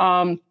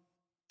 And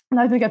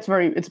I think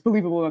it's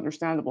believable and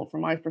understandable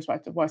from my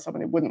perspective why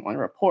somebody wouldn't want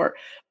to report.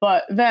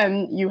 But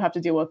then you have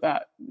to deal with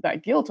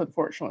that guilt,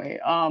 unfortunately,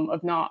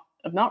 of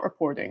not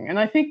reporting. And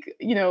I think,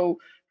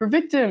 for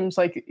victims,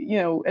 like,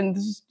 and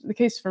this is the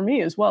case for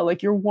me as well,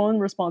 like, your one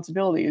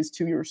responsibility is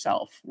to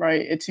yourself,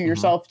 right? It's to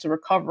yourself to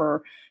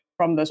recover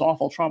from this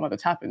awful trauma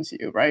that's happened to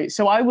you, right?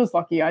 So I was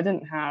lucky. I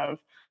didn't have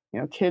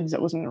kids that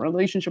wasn't in a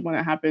relationship when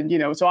it happened,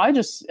 so I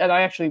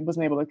actually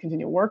wasn't able to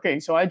continue working.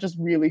 So I just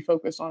really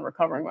focused on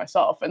recovering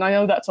myself. And I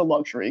know that's a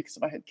luxury, because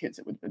if I had kids,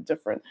 it would have been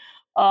different.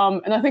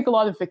 And I think a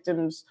lot of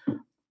victims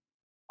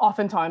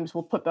oftentimes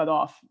will put that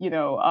off,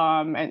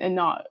 and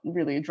not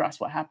really address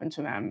what happened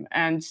to them.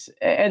 And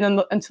then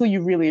until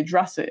you really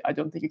address it, I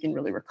don't think you can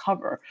really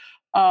recover.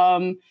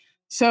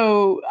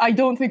 So I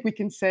don't think we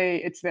can say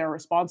it's their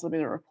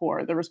responsibility to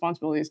report. The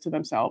responsibility is to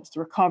themselves to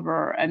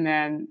recover. And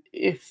then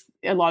if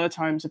a lot of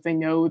times, if they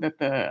know that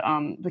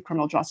the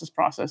criminal justice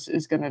process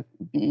is going to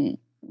be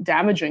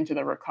damaging to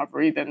their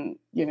recovery, then,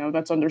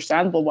 that's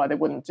understandable why they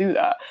wouldn't do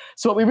that.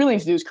 So what we really need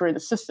to do is create a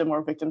system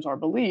where victims are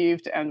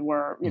believed and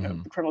where,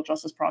 the criminal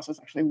justice process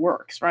actually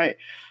works, right?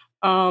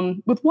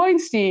 With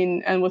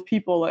Weinstein and with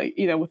people like,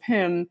 with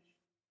him,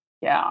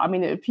 yeah, I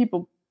mean,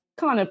 people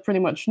kind of pretty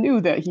much knew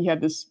that he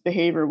had this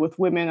behavior with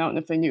women. I don't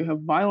know if they knew how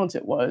violent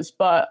it was,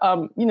 but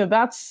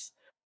that's,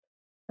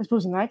 I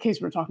suppose in that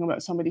case, we're talking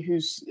about somebody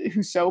who's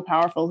so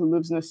powerful, who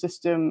lives in a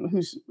system,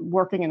 who's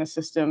working in a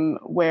system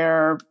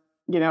where,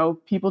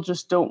 people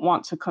just don't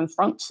want to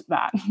confront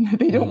that.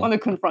 They don't want to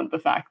confront the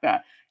fact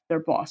that their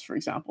boss, for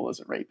example,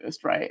 is a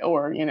rapist, right?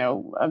 Or,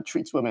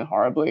 treats women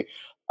horribly.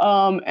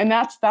 And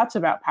that's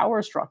about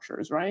power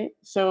structures, right?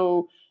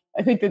 So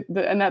I think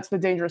and that's the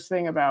dangerous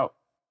thing about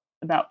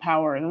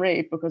power and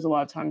rape, because a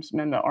lot of times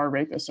men that are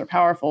rapists are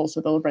powerful, so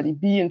they'll already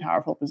be in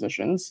powerful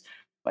positions,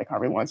 like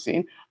Harvey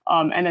Weinstein,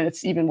 and then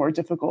it's even more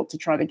difficult to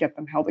try to get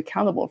them held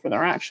accountable for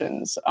their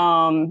actions.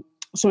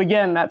 So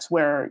again, that's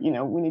where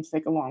we need to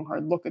take a long,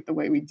 hard look at the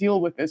way we deal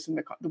with this and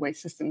the way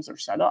systems are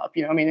set up.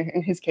 I mean,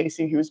 in his case,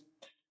 he was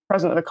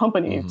president of a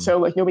company, so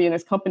like nobody in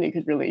his company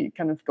could really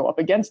kind of go up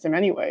against him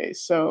anyway.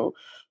 So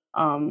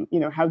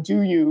how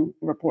do you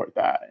report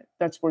that?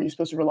 That's where you're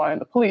supposed to rely on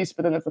the police.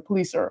 But then if the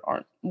police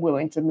aren't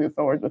willing to move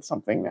forward with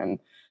something, then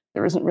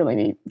there isn't really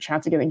any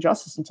chance of getting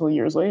justice until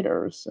years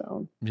later.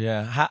 So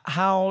yeah,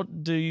 how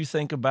do you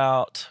think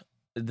about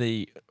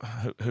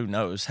who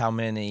knows how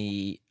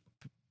many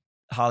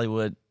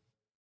Hollywood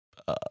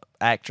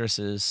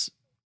actresses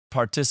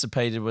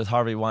participated with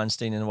Harvey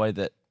Weinstein in a way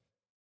that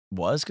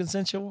was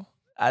consensual?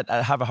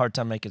 I have a hard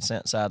time making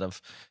sense out of,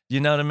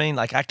 you know what I mean?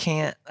 Like I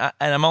can't,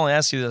 and I'm only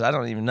asking you this, I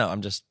don't even know.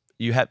 I'm just,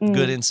 you have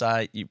good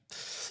insight.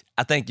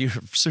 I think you're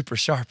super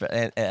sharp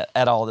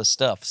at all this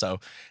stuff. So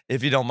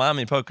if you don't mind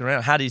me poking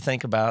around, how do you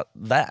think about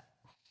that?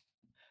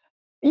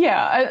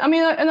 Yeah, I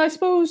mean, and I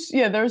suppose,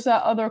 there's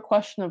that other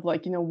question of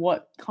like,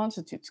 what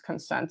constitutes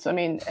consent? I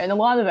mean, and a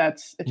lot of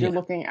that's, if you're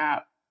looking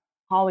at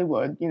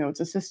Hollywood, it's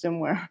a system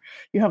where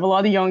you have a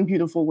lot of young,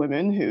 beautiful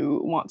women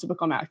who want to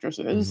become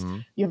actresses.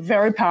 You have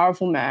very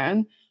powerful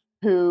men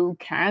who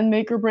can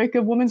make or break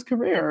a woman's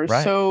career.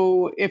 Right.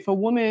 So if a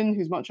woman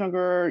who's much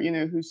younger,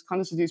 who's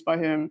kind of seduced by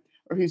him,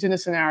 or who's in a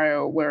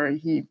scenario where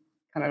he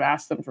kind of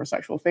asks them for a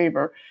sexual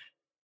favor,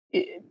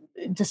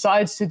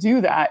 decides to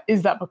do that,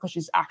 is that because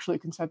she's actually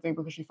consenting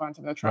because she finds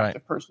him an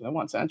attractive person and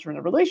wants to enter in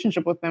a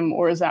relationship with them?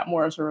 Or is that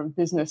more sort of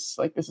business,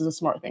 like this is a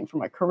smart thing for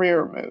my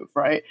career move,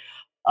 right?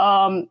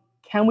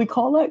 Can we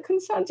call that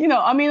consent?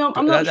 I mean,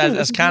 I'm not sure.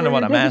 That's kind of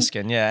what I'm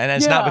asking. Yeah. And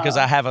it's not because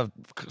I have a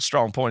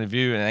strong point of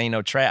view and ain't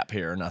no trap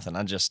here or nothing.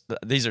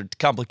 These are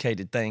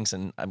complicated things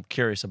and I'm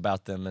curious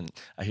about them. And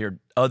I hear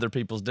other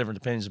people's different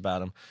opinions about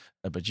them,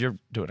 but you're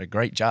doing a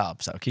great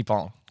job. So keep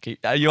on.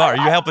 You're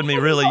helping me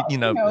really,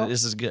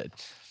 this is good.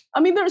 I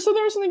mean, there's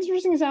an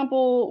interesting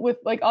example with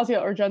like Asia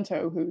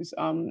Argento, who's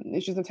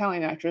she's an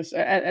Italian actress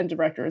and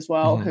director as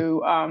well,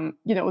 who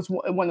was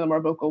one of the more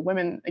vocal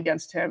women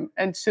against him.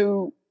 And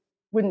so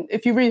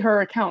if you read her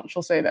account,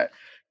 she'll say that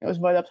it was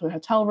invited up to a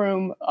hotel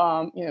room.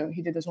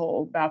 He did this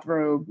whole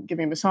bathrobe,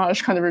 giving a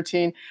massage kind of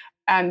routine,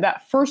 and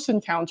that first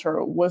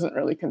encounter wasn't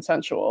really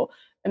consensual.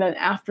 And then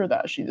after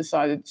that, she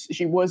decided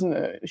she will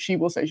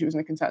say she was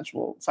in a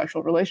consensual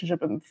sexual relationship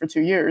for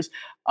 2 years,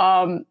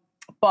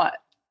 but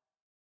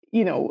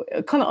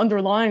kind of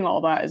underlying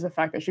all that is the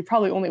fact that she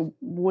probably only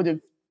would have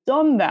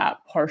done that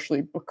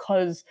partially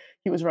because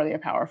he was already a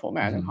powerful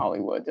man in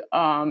Hollywood.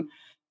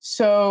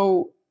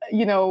 So,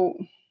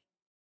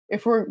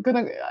 if we're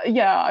gonna,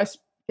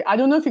 I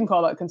don't know if you can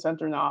call that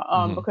consent or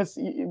not, because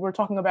we're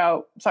talking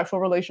about sexual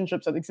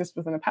relationships that exist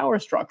within a power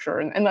structure,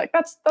 and like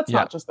that's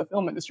not just the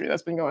film industry.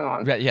 That's been going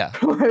on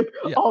for like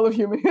all of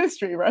human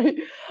history, right?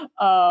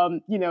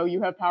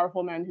 You have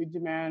powerful men who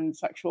demand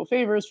sexual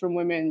favors from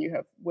women. You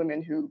have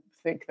women who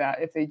think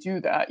that if they do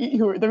that,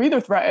 they're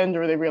either threatened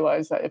or they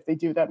realize that if they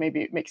do that,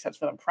 maybe it makes sense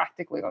for them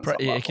practically on some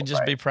level. It can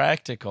just be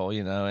practical,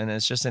 and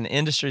it's just in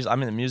industries.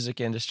 I'm in the music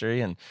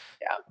industry, and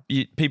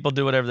people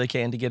do whatever they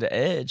can to get an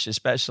edge,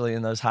 especially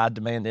in those high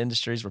demand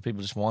industries where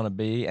people just want to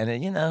be.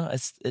 And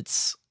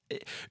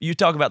you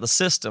talk about the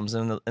systems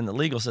and the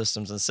legal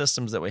systems and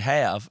systems that we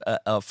have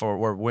for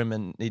where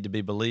women need to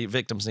be believed,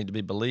 victims need to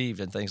be believed,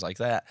 and things like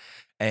that.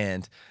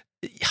 And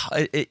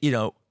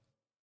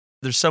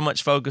there's so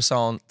much focus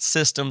on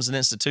systems and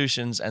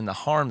institutions and the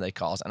harm they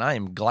cause. And I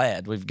am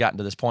glad we've gotten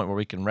to this point where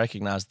we can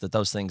recognize that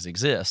those things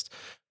exist.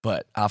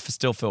 But I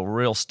still feel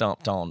real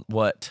stumped on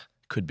what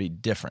could be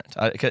different.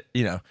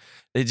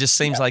 It just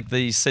seems like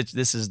this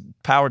is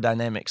power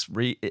dynamics.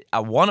 I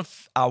want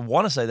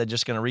to say they're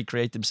just going to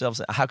recreate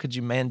themselves. How could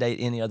you mandate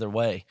any other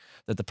way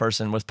that the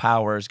person with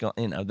power is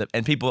going?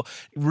 And people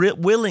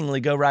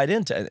willingly go right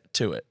into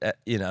it.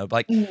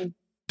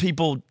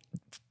 People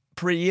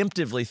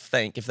preemptively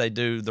think if they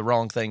do the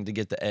wrong thing to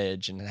get the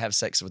edge and have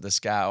sex with this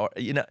guy, or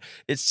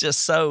it's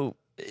just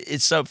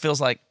it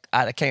feels like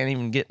I can't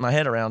even get my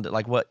head around it,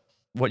 like what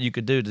you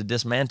could do to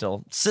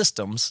dismantle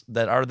systems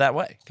that are that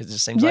way, because it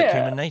just seems like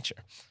human nature.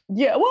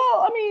 Yeah, well,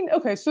 I mean,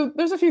 okay, so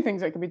there's a few things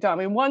that can be done.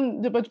 I mean,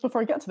 one, but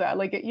before I get to that,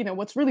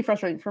 what's really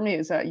frustrating for me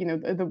is that,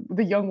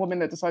 the young woman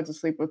that decides to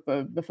sleep with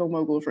the film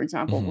mogul, for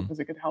example, because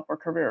it could help her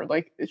career,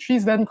 like,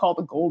 she's then called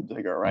a gold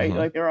digger, right?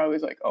 Like, they're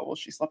always like, oh, well,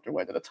 she slept her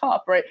way to the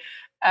top, right?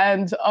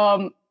 And,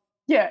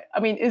 I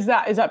mean, is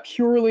that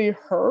purely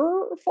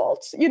her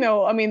fault?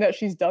 That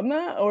she's done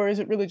that, or is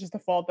it really just the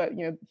fault that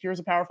here's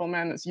a powerful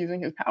man that's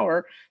using his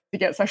power to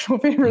get sexual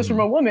favors from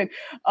a woman,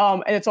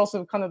 and it's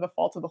also kind of the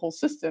fault of the whole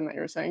system that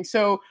you're saying.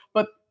 So,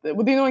 but the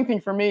annoying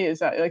thing for me is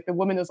that like the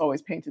woman is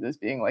always painted as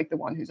being like the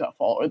one who's at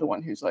fault or the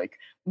one who's like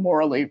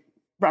morally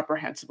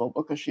reprehensible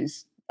because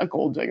she's a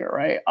gold digger,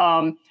 right?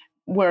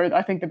 Where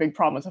I think the big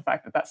problem is the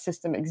fact that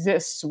system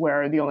exists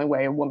where the only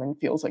way a woman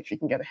feels like she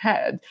can get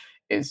ahead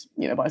is,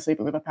 by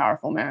sleeping with a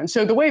powerful man.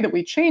 So the way that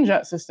we change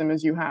that system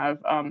is you have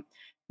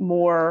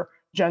more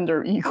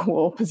gender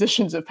equal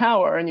positions of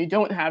power, and you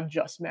don't have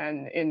just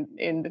men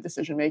in the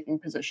decision-making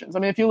positions. I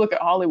mean, if you look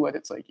at Hollywood,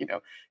 it's like,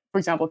 for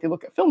example, if you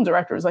look at film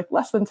directors, like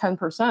less than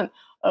 10%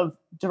 of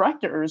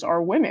directors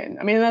are women.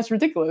 I mean, that's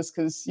ridiculous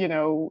because,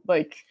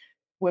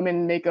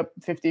 women make up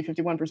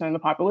 51% of the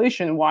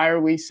population. Why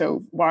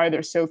are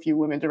there so few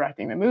women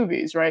directing the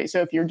movies, right?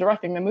 So if you're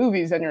directing the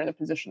movies, then you're in a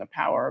position of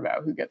power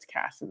about who gets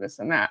cast and this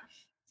and that.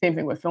 Same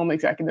thing with film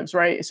executives,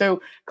 right?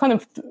 So kind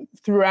of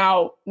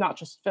throughout, not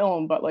just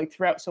film, but like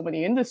throughout so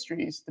many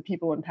industries, the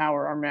people in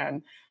power are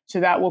men. So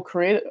that will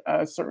create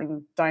a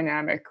certain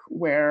dynamic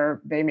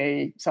where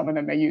some of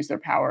them may use their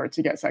power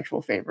to get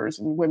sexual favors,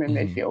 and women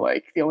may feel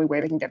like the only way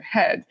they can get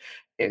ahead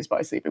is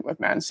by sleeping with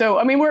men. So,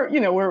 I mean,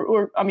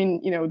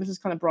 this is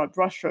kind of broad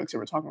brushstrokes that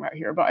we're talking about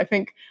here, but I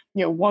think,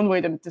 one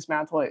way to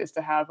dismantle it is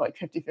to have like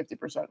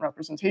 50%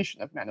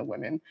 representation of men and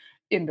women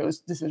in those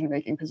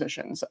decision-making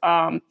positions.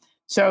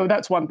 So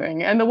that's one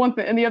thing. And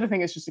the other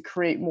thing is just to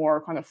create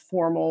more kind of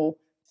formal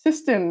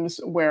systems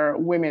where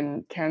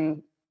women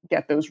can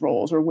get those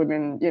roles, or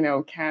women,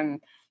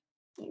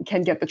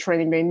 can get the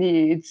training they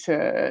need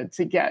to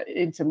get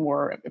into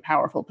more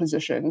powerful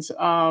positions.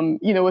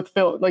 With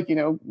film,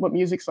 what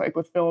music's like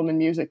with film and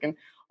music and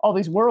all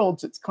these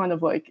worlds, it's kind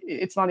of like,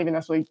 it's not even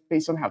necessarily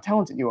based on how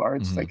talented you are.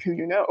 It's like who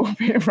you know,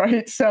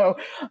 right? So,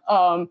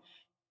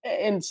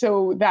 and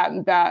so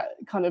that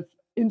kind of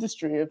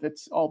industry, if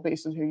it's all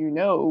based on who you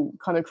know,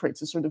 kind of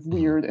creates a sort of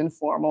weird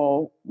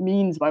informal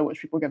means by which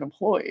people get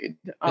employed.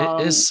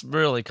 It's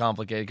really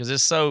complicated because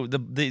it's so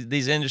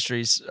these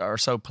industries are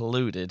so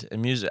polluted.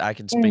 And music, I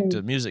can speak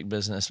to music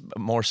business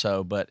more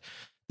so, but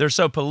they're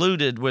so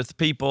polluted with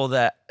people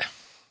that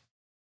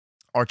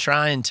are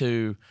trying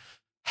to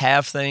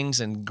have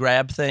things and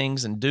grab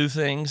things and do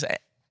things,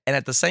 and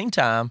at the same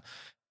time,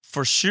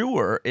 for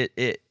sure,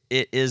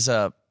 it's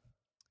a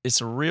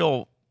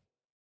real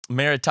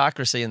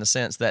meritocracy in the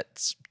sense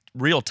that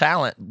real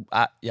talent,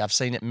 I've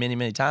seen it many,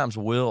 many times,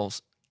 will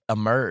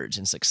emerge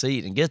and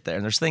succeed and get there.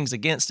 And there's things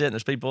against it. And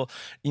there's people,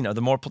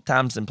 the more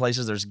times and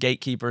places there's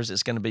gatekeepers,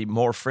 it's going to be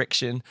more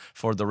friction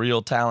for the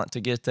real talent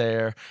to get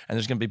there. And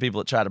there's going to be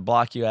people that try to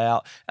block you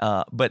out.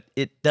 But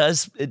it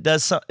does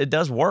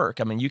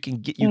work. I mean, you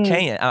can.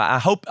 I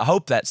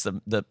hope that's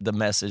the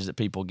message that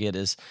people get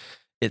is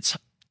it's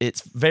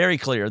very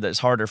clear that it's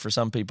harder for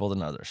some people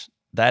than others.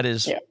 That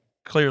is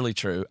clearly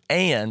true.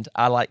 And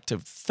I like to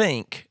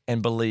think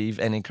and believe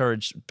and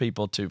encourage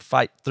people to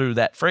fight through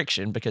that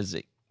friction because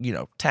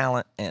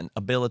talent and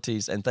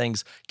abilities and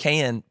things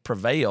can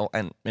prevail,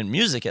 and in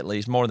music at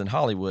least, more than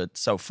Hollywood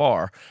so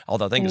far,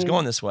 although I think it's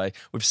going this way.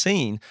 We've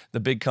seen the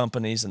big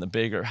companies and the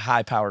bigger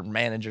high-powered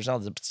managers, all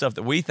the stuff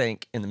that we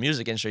think in the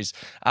music industries,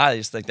 I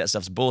just think that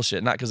stuff's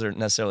bullshit, not because they're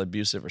necessarily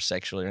abusive or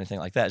sexually or anything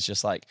like that. It's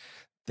just like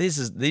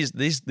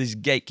these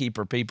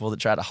gatekeeper people that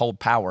try to hold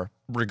power,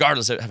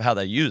 regardless of how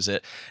they use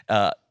it,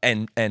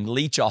 and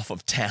leech off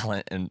of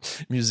talent and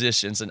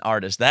musicians and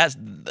artists.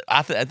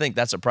 I think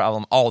that's a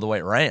problem all the way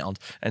around.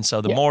 And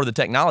so the more the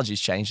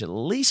technology's changed, at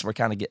least we're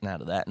kind of getting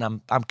out of that.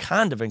 And I'm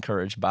kind of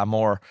encouraged by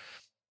more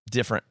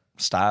different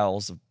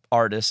styles of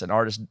artists and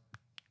artists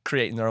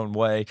creating their own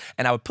way.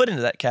 And I would put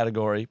into that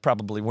category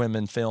probably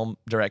women film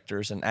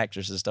directors and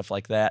actresses, stuff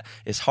like that.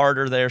 It's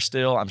harder there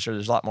still. I'm sure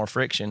there's a lot more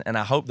friction, and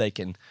I hope they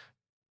can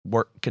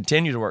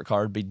continue to work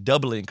hard, be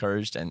doubly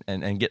encouraged,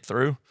 and get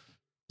through.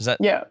 Is that,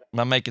 am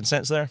I making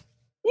sense there?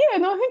 Yeah,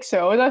 no, I think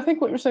so. And I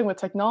think what you're saying with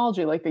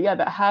technology, like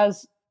it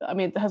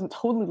hasn't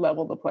totally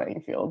leveled the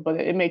playing field, but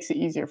it makes it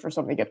easier for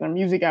somebody to get their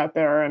music out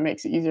there. It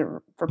makes it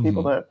easier for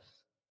people to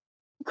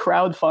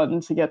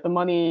crowdfund to get the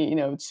money,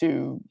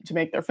 to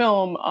make their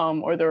film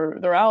or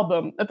their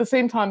album. At the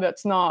same time,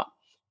 that's not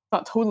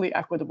totally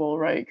equitable,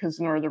 right? Because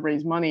in order to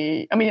raise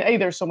money, I mean,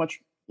 there's so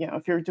much,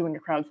 if you're doing a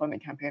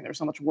crowdfunding campaign, there's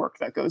so much work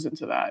that goes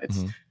into that.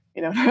 It's,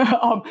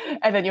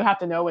 and then you have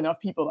to know enough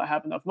people that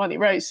have enough money,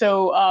 right?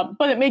 So,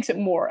 but it makes it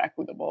more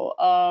equitable.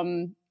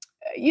 And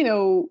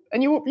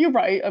you're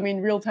right. I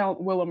mean, real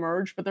talent will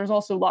emerge, but there's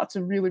also lots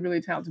of really,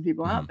 really talented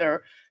people out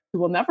there who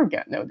will never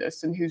get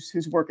noticed and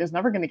whose work is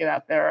never going to get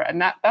out there.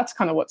 And that's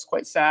kind of what's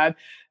quite sad,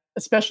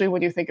 especially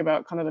when you think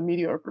about kind of the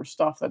mediocre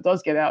stuff that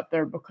does get out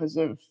there because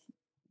of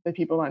the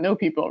people that know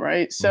people,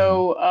 right?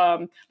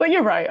 So, but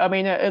you're right. I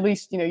mean, at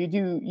least you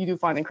do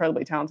find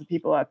incredibly talented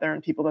people out there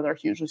and people that are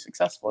hugely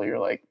successful. You're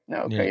like,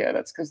 no, okay,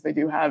 that's because they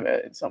do have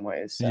it in some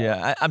ways. So.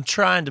 Yeah, I'm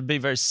trying to be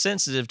very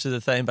sensitive to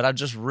the thing, but I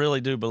just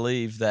really do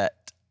believe that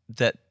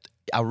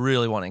I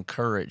really want to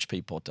encourage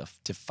people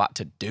to fight,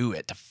 to do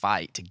it, to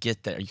fight, to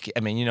get there. I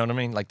mean, you know what I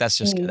mean? Like that's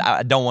just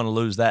I don't want to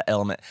lose that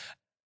element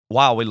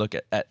while we look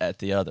at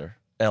the other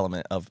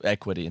element of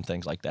equity and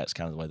things like that. It's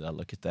kind of the way that I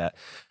look at that.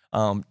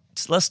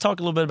 So let's talk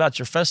a little bit about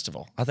your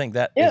festival. I think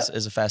that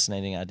is a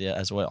fascinating idea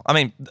as well. I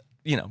mean,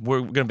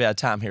 we're going to be out of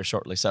time here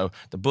shortly. So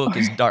the book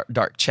is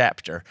Dark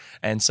Chapter.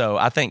 And so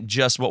I think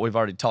just what we've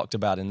already talked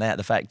about in that,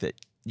 the fact that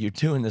you're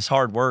doing this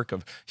hard work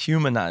of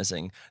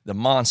humanizing the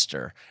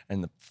monster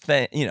and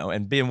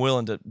and being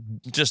willing to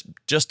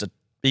just to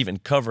even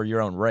cover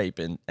your own rape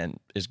and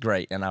is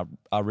great. And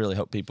I really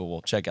hope people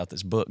will check out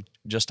this book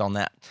just on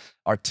that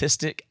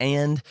artistic,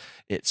 and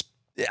it's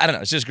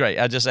just great.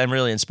 I'm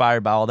really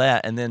inspired by all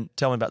that. And then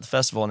tell me about the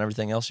festival and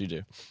everything else you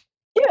do.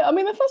 Yeah, I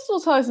mean, the festival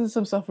ties into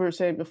some stuff we were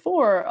saying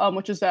before,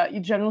 which is that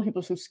generally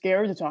people are so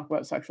scared to talk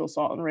about sexual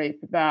assault and rape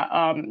that,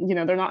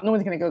 they're not, no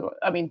one's going to go,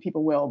 I mean,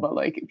 people will, but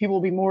like people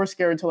will be more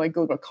scared to like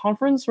go to a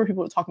conference where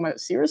people are talking about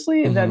it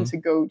seriously than to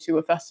go to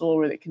a festival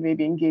where they can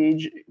maybe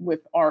engage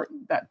with art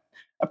that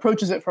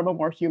approaches it from a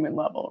more human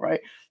level,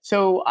 right?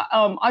 So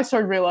I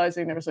started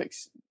realizing there was like,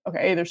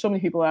 okay, there's so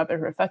many people out there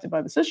who are affected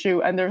by this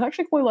issue, and there's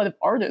actually quite a lot of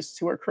artists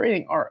who are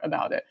creating art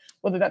about it,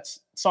 whether that's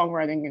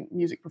songwriting and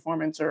music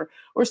performance or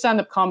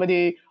stand-up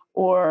comedy,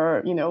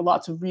 or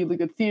lots of really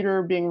good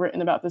theater being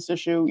written about this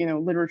issue,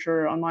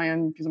 literature on my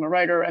end because I'm a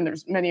writer, and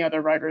there's many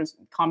other writers,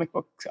 comic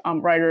book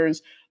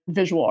writers,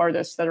 visual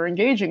artists that are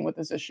engaging with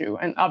this issue,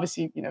 and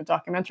obviously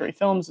documentary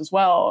films as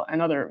well,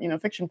 and other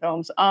fiction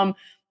films.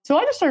 So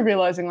I just started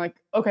realizing, like,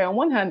 okay, on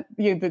one hand,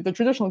 the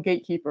traditional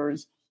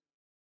gatekeepers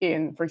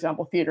in, for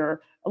example,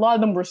 theater, a lot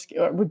of them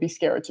would be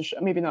scared to show.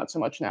 Maybe not so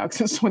much now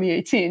since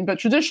 2018, but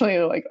traditionally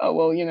they're like, oh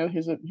well,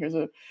 here's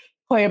a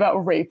play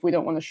about rape. We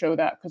don't want to show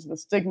that because of the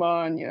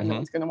stigma, and no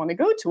one's going to want to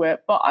go to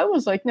it. But I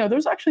was like, no,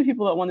 there's actually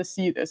people that want to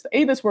see this.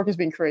 This work is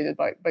being created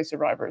by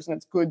survivors, and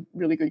it's good,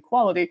 really good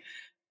quality.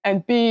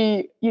 And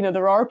B,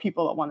 there are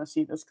people that want to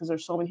see this because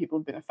there's so many people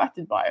who've been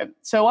affected by it.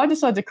 So I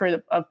decided to create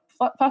a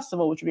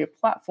festival, which would be a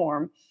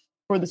platform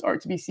for this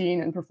art to be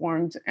seen and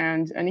performed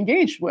and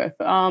engaged with.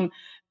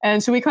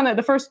 And so we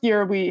the first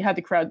year we had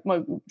to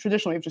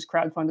traditionally we've just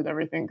crowdfunded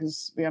everything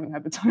because we haven't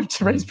had the time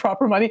to raise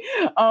proper money.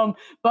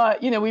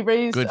 But we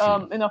raised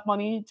enough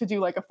money to do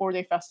like a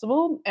 4-day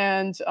festival.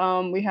 And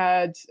we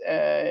had,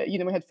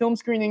 we had film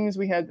screenings,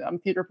 we had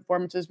theater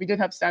performances, we did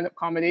have stand-up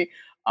comedy.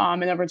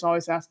 And everyone's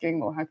always asking,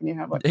 well, how can you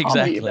have like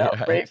comedy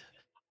about rape?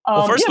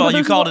 Well, first of all,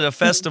 you called it a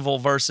festival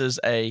versus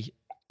a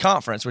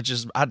conference, which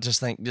is, I just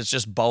think it's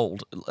just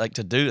bold, like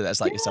to do that.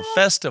 It's like, it's a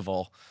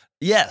festival.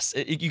 Yes,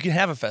 you can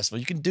have a festival.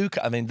 You can do,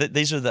 I mean,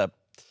 these are the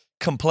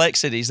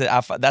complexities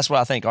that's what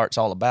I think art's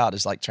all about,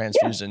 is like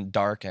transfusing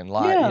dark and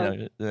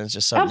light, it's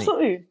just so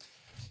neat.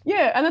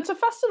 Yeah, and it's a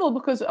festival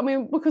because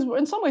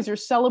in some ways you're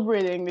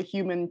celebrating the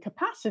human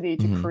capacity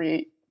to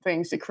create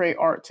things, to create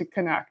art, to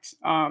connect,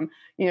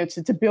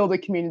 to build a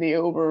community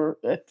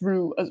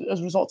through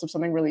as results of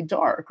something really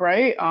dark,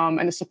 right?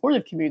 And a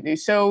supportive community.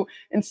 So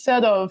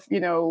instead of,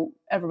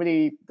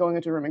 everybody going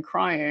into a room and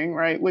crying,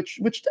 right?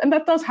 And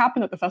that does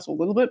happen at the festival a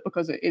little bit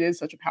because it is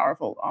such a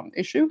powerful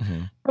issue.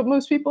 Mm-hmm. But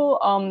most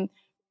people,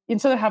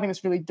 instead of having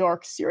this really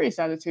dark, serious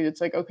attitude, it's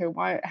like, okay,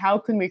 how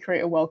can we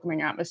create a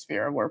welcoming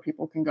atmosphere where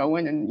people can go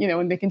in and,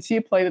 and they can see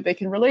a play that they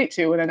can relate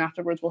to. And then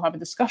afterwards we'll have a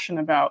discussion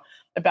about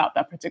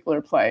that particular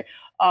play.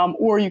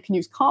 Or you can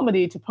use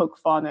comedy to poke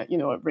fun at,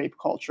 at rape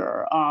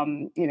culture,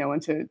 and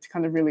to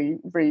kind of really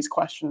raise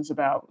questions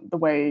about the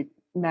way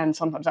men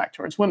sometimes act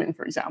towards women,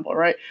 for example,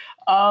 right?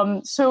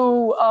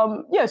 So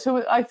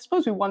I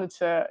suppose we wanted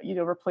to,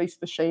 replace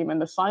the shame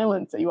and the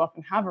silence that you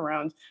often have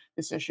around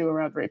this issue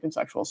around rape and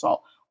sexual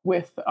assault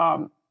with,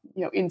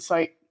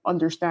 insight,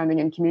 understanding,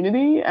 and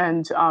community,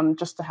 and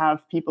just to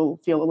have people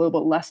feel a little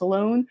bit less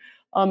alone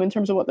in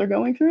terms of what they're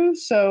going through.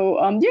 So,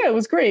 it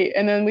was great.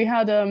 And then we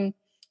had a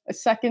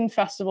second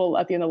festival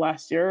at the end of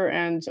last year,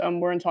 and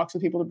we're in talks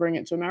with people to bring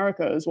it to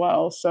America as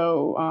well.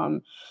 So,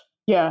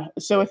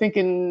 so I think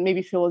in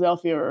maybe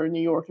Philadelphia or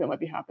New York that might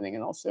be happening,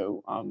 and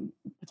also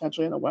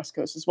potentially on the West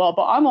Coast as well.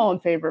 But I'm all in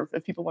favor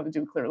if people want to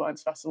do a Clear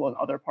Lines Festival in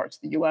other parts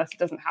of the U.S. It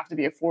doesn't have to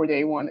be a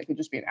 4-day one. It could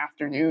just be an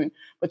afternoon.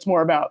 But it's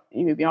more about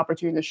the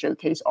opportunity to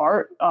showcase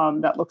art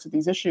that looks at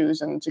these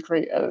issues and to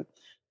create kind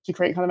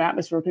of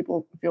atmosphere where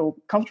people feel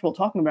comfortable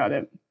talking about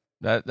it.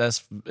 That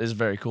is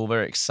very cool,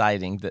 very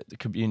exciting that the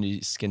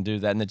communities can do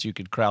that and that you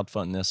could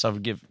crowdfund this. So I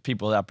would give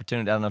people the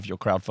opportunity. I don't know if you'll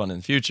crowdfund in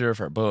the future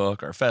for a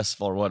book or a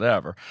festival or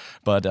whatever,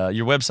 but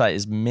your website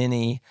is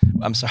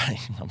I'm sorry,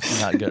 I'm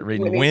not good at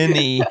reading.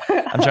 Winnie.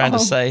 I'm trying to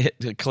say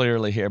it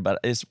clearly here, but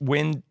it's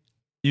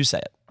you say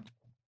it.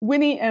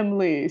 Winnie M.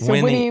 Lee. So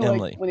Winnie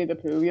like Winnie the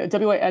Pooh. Yeah,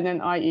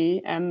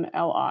 WINNIEMLI.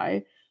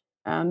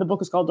 And the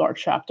book is called Dark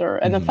Chapter.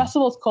 And the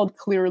festival is called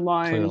Clear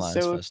Lines.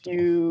 So if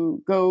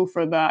you go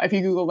for that, if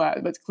you Google that,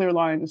 it's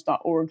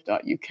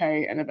clearlines.org.uk,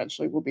 and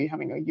eventually we'll be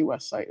having a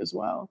US site as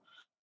well.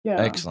 Yeah.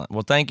 Excellent.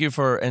 Well, thank you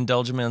for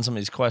indulging me on some of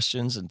these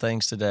questions and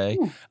things today.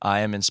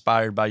 I am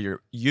inspired by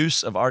your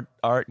use of art,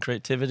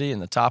 creativity,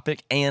 and the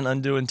topic, and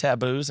undoing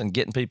taboos and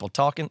getting people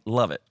talking.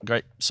 Love it.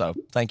 Great. So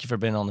thank you for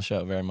being on the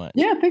show very much.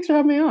 Yeah, thanks for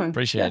having me on.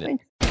 Appreciate it.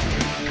 Thanks.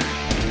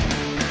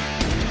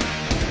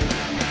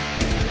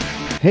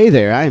 Hey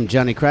there, I am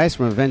Johnny Christ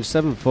from Avenged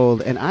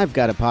Sevenfold, and I've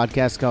got a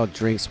podcast called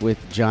Drinks with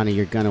Johnny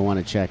you're going to want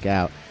to check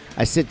out.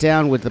 I sit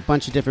down with a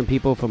bunch of different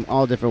people from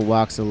all different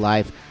walks of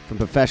life, from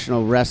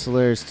professional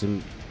wrestlers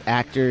to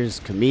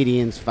actors,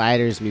 comedians,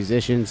 fighters,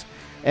 musicians,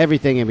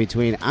 everything in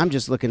between. I'm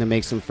just looking to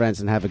make some friends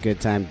and have a good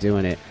time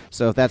doing it.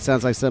 So if that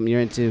sounds like something you're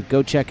into,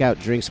 go check out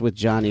Drinks with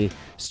Johnny,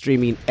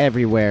 streaming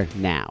everywhere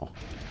now.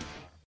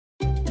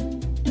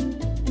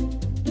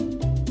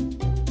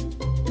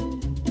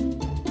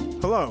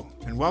 Hello,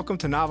 and welcome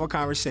to Novel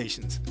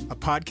Conversations, a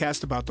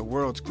podcast about the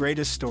world's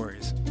greatest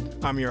stories.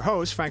 I'm your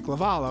host, Frank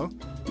Lavallo,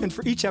 and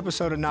for each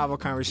episode of Novel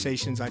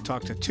Conversations, I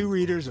talk to two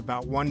readers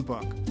about one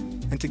book.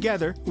 And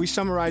together, we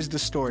summarize the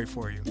story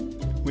for you.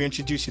 We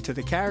introduce you to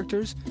the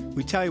characters,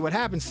 we tell you what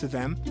happens to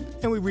them,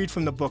 and we read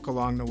from the book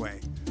along the way.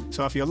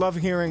 So if you love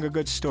hearing a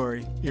good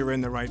story, you're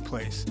in the right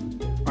place.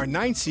 Our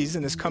 9th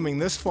season is coming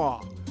this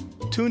fall.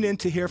 Tune in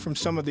to hear from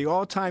some of the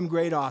all-time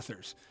great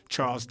authors,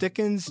 Charles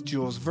Dickens,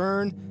 Jules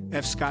Verne,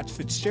 F. Scott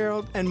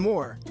Fitzgerald, and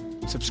more.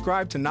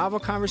 Subscribe to Novel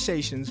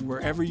Conversations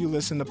wherever you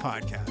listen to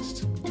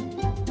podcasts.